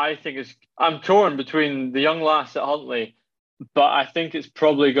 I'm torn between the young lass at Huntley, but I think it's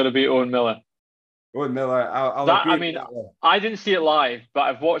probably going to be Owen Miller. Owen Miller. I'll agree. I mean, I didn't see it live, but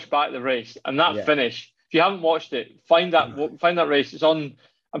I've watched back the race, and that finish. If you haven't watched it, find that race. It's on.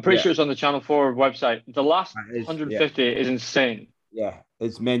 I'm pretty sure it's on the Channel 4 website. The last 150 is insane. Yeah,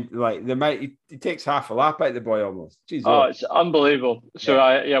 it's meant like he takes half a lap out the boy almost. Jeez, it's unbelievable. So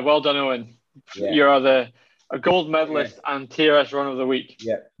well done, Owen. Yeah. You're a gold medalist and TRS Run of the Week.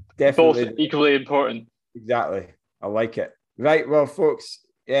 Yeah, definitely. Both equally important. Exactly. I like it. Right, well, folks,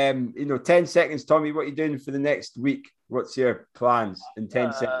 10 seconds, Tommy, what are you doing for the next week? What's your plans in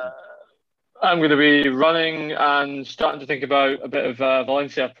 10 seconds? I'm going to be running and starting to think about a bit of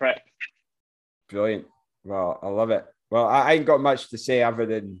Valencia prep. Brilliant. Well, I love it. Well, I ain't got much to say other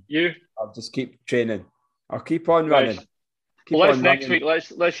than you. I'll just keep training. I'll keep on running. Next week.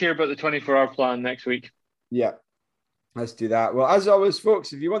 Let's hear about the 24-hour plan next week. Yeah, let's do that. Well, as always,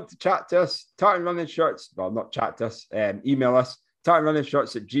 folks, if you want to chat to us, Tartan Running Shorts. Well, not chat to us. Email us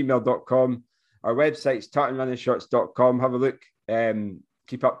tartanrunningshorts@gmail.com. Our website's tartanrunningshorts.com. Have a look.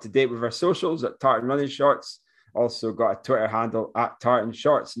 Keep up to date with our socials at Tartan Running Shorts. Also got a Twitter handle at Tartan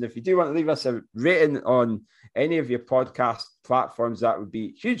Shorts. And if you do want to leave us a rating on any of your podcast platforms, that would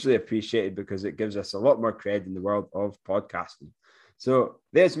be hugely appreciated because it gives us a lot more cred in the world of podcasting. So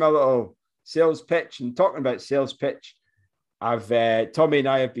there's my little sales pitch. And talking about sales pitch, Tommy and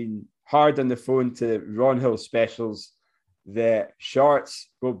I have been hard on the phone to Ron Hill Specials the shorts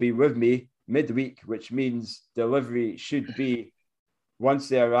will be with me midweek, which means delivery should be once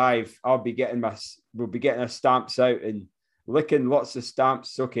they arrive. We'll be getting our stamps out and licking lots of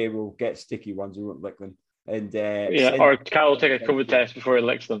stamps. Okay, we'll get sticky ones. We won't lick them. And or Kyle will take a COVID test before he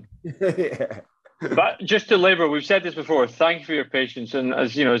licks them. Yeah. But just to labour, we've said this before. Thank you for your patience. And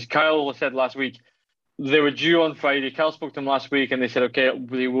as you know, as Kyle said last week, they were due on Friday. Kyle spoke to them last week, and they said, okay,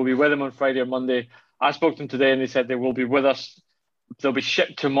 we will be with them on Friday or Monday. I spoke to them today, and they said they will be with us. They'll be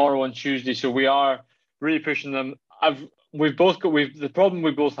shipped tomorrow on Tuesday. So we are really pushing them. The problem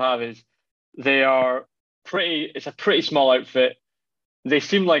we both have is they are it's a pretty small outfit. They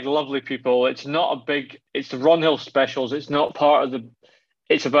seem like lovely people. It's the Ron Hill specials. It's not part of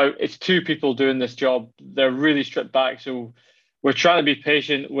it's two people doing this job. They're really stripped back. So we're trying to be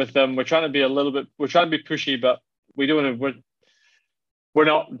patient with them. We're trying to be pushy, but we don't want to, we're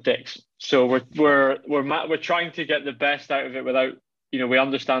not dicks. So we're trying to get the best out of it without, we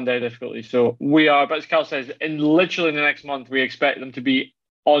understand their difficulty. So we are, but as Cal says, in literally the next month, we expect them to be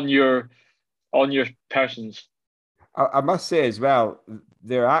on your persons. I must say as well,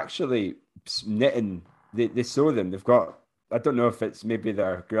 they're actually knitting. They sew them. They've got, I don't know if it's maybe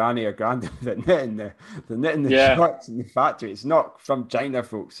their granny or granddad that knitting the shorts in the factory. It's not from China,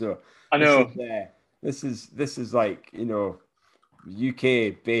 folks. So I know this is like,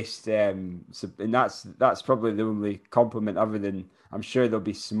 UK based, and that's probably the only compliment, other than I'm sure they'll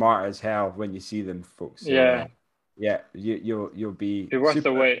be smart as hell when you see them, folks. So, you'll be worth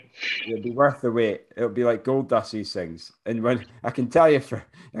the wait. It'll be worth the wait. It'll be like gold dust, these things. And when I can tell you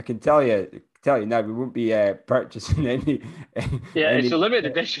now, we won't be purchasing any. It's a limited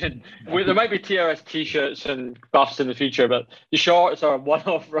edition. There might be TRS T-shirts and buffs in the future, but the shorts are a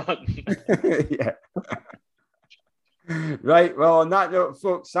one-off run. Yeah. Right. Well, on that note,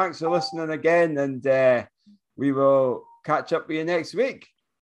 folks, thanks for listening again, and we will catch up with you next week.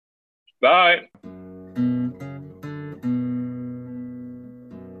 Bye.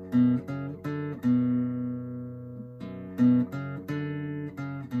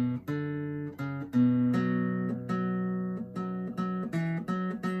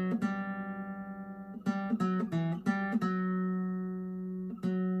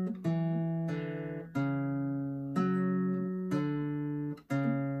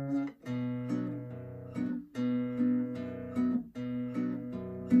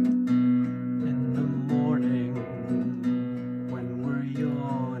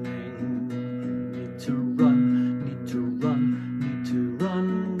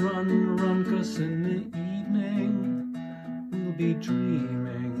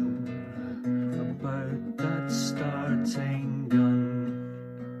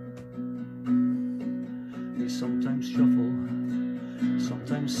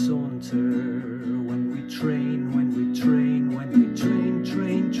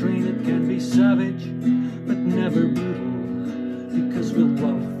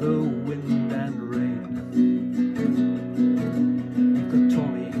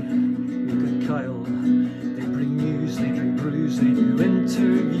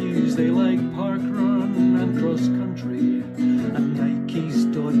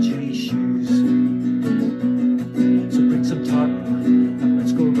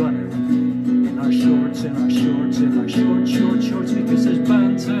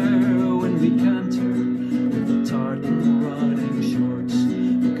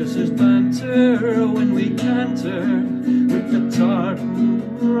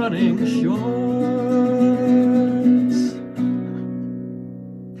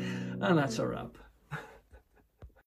 And that's a wrap.